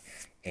supply.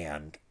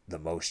 And the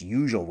most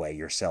usual way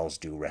your cells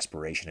do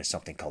respiration is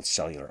something called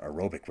cellular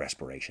aerobic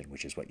respiration,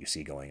 which is what you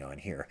see going on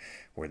here,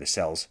 where the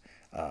cells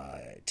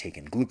take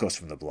in glucose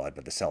from the blood,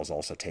 but the cells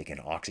also take in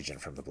oxygen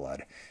from the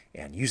blood.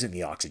 And using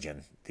the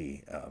oxygen,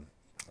 the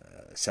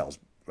cells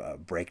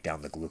break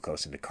down the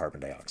glucose into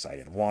carbon dioxide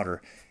and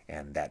water,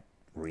 and that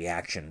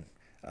reaction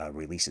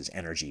releases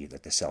energy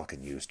that the cell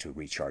can use to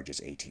recharge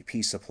its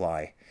ATP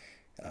supply.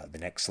 The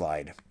next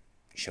slide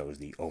shows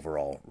the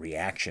overall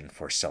reaction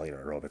for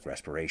cellular aerobic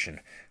respiration.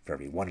 For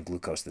every 1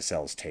 glucose the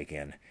cells take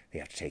in, they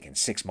have to take in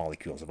 6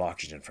 molecules of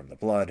oxygen from the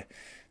blood.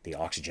 The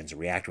oxygens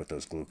react with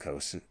those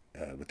glucose,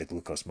 with the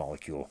glucose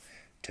molecule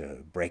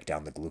to break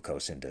down the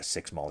glucose into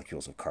 6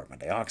 molecules of carbon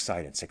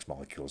dioxide and 6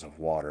 molecules of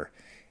water.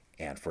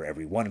 And for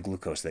every 1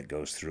 glucose that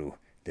goes through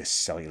this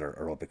cellular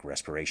aerobic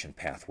respiration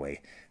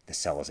pathway, the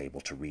cell is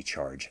able to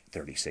recharge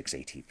 36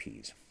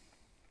 ATPs.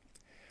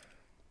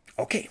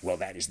 Okay, well,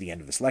 that is the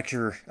end of this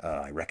lecture.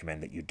 I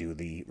recommend that you do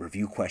the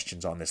review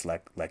questions on this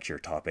lecture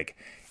topic,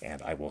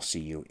 and I will see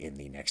you in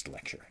the next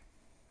lecture.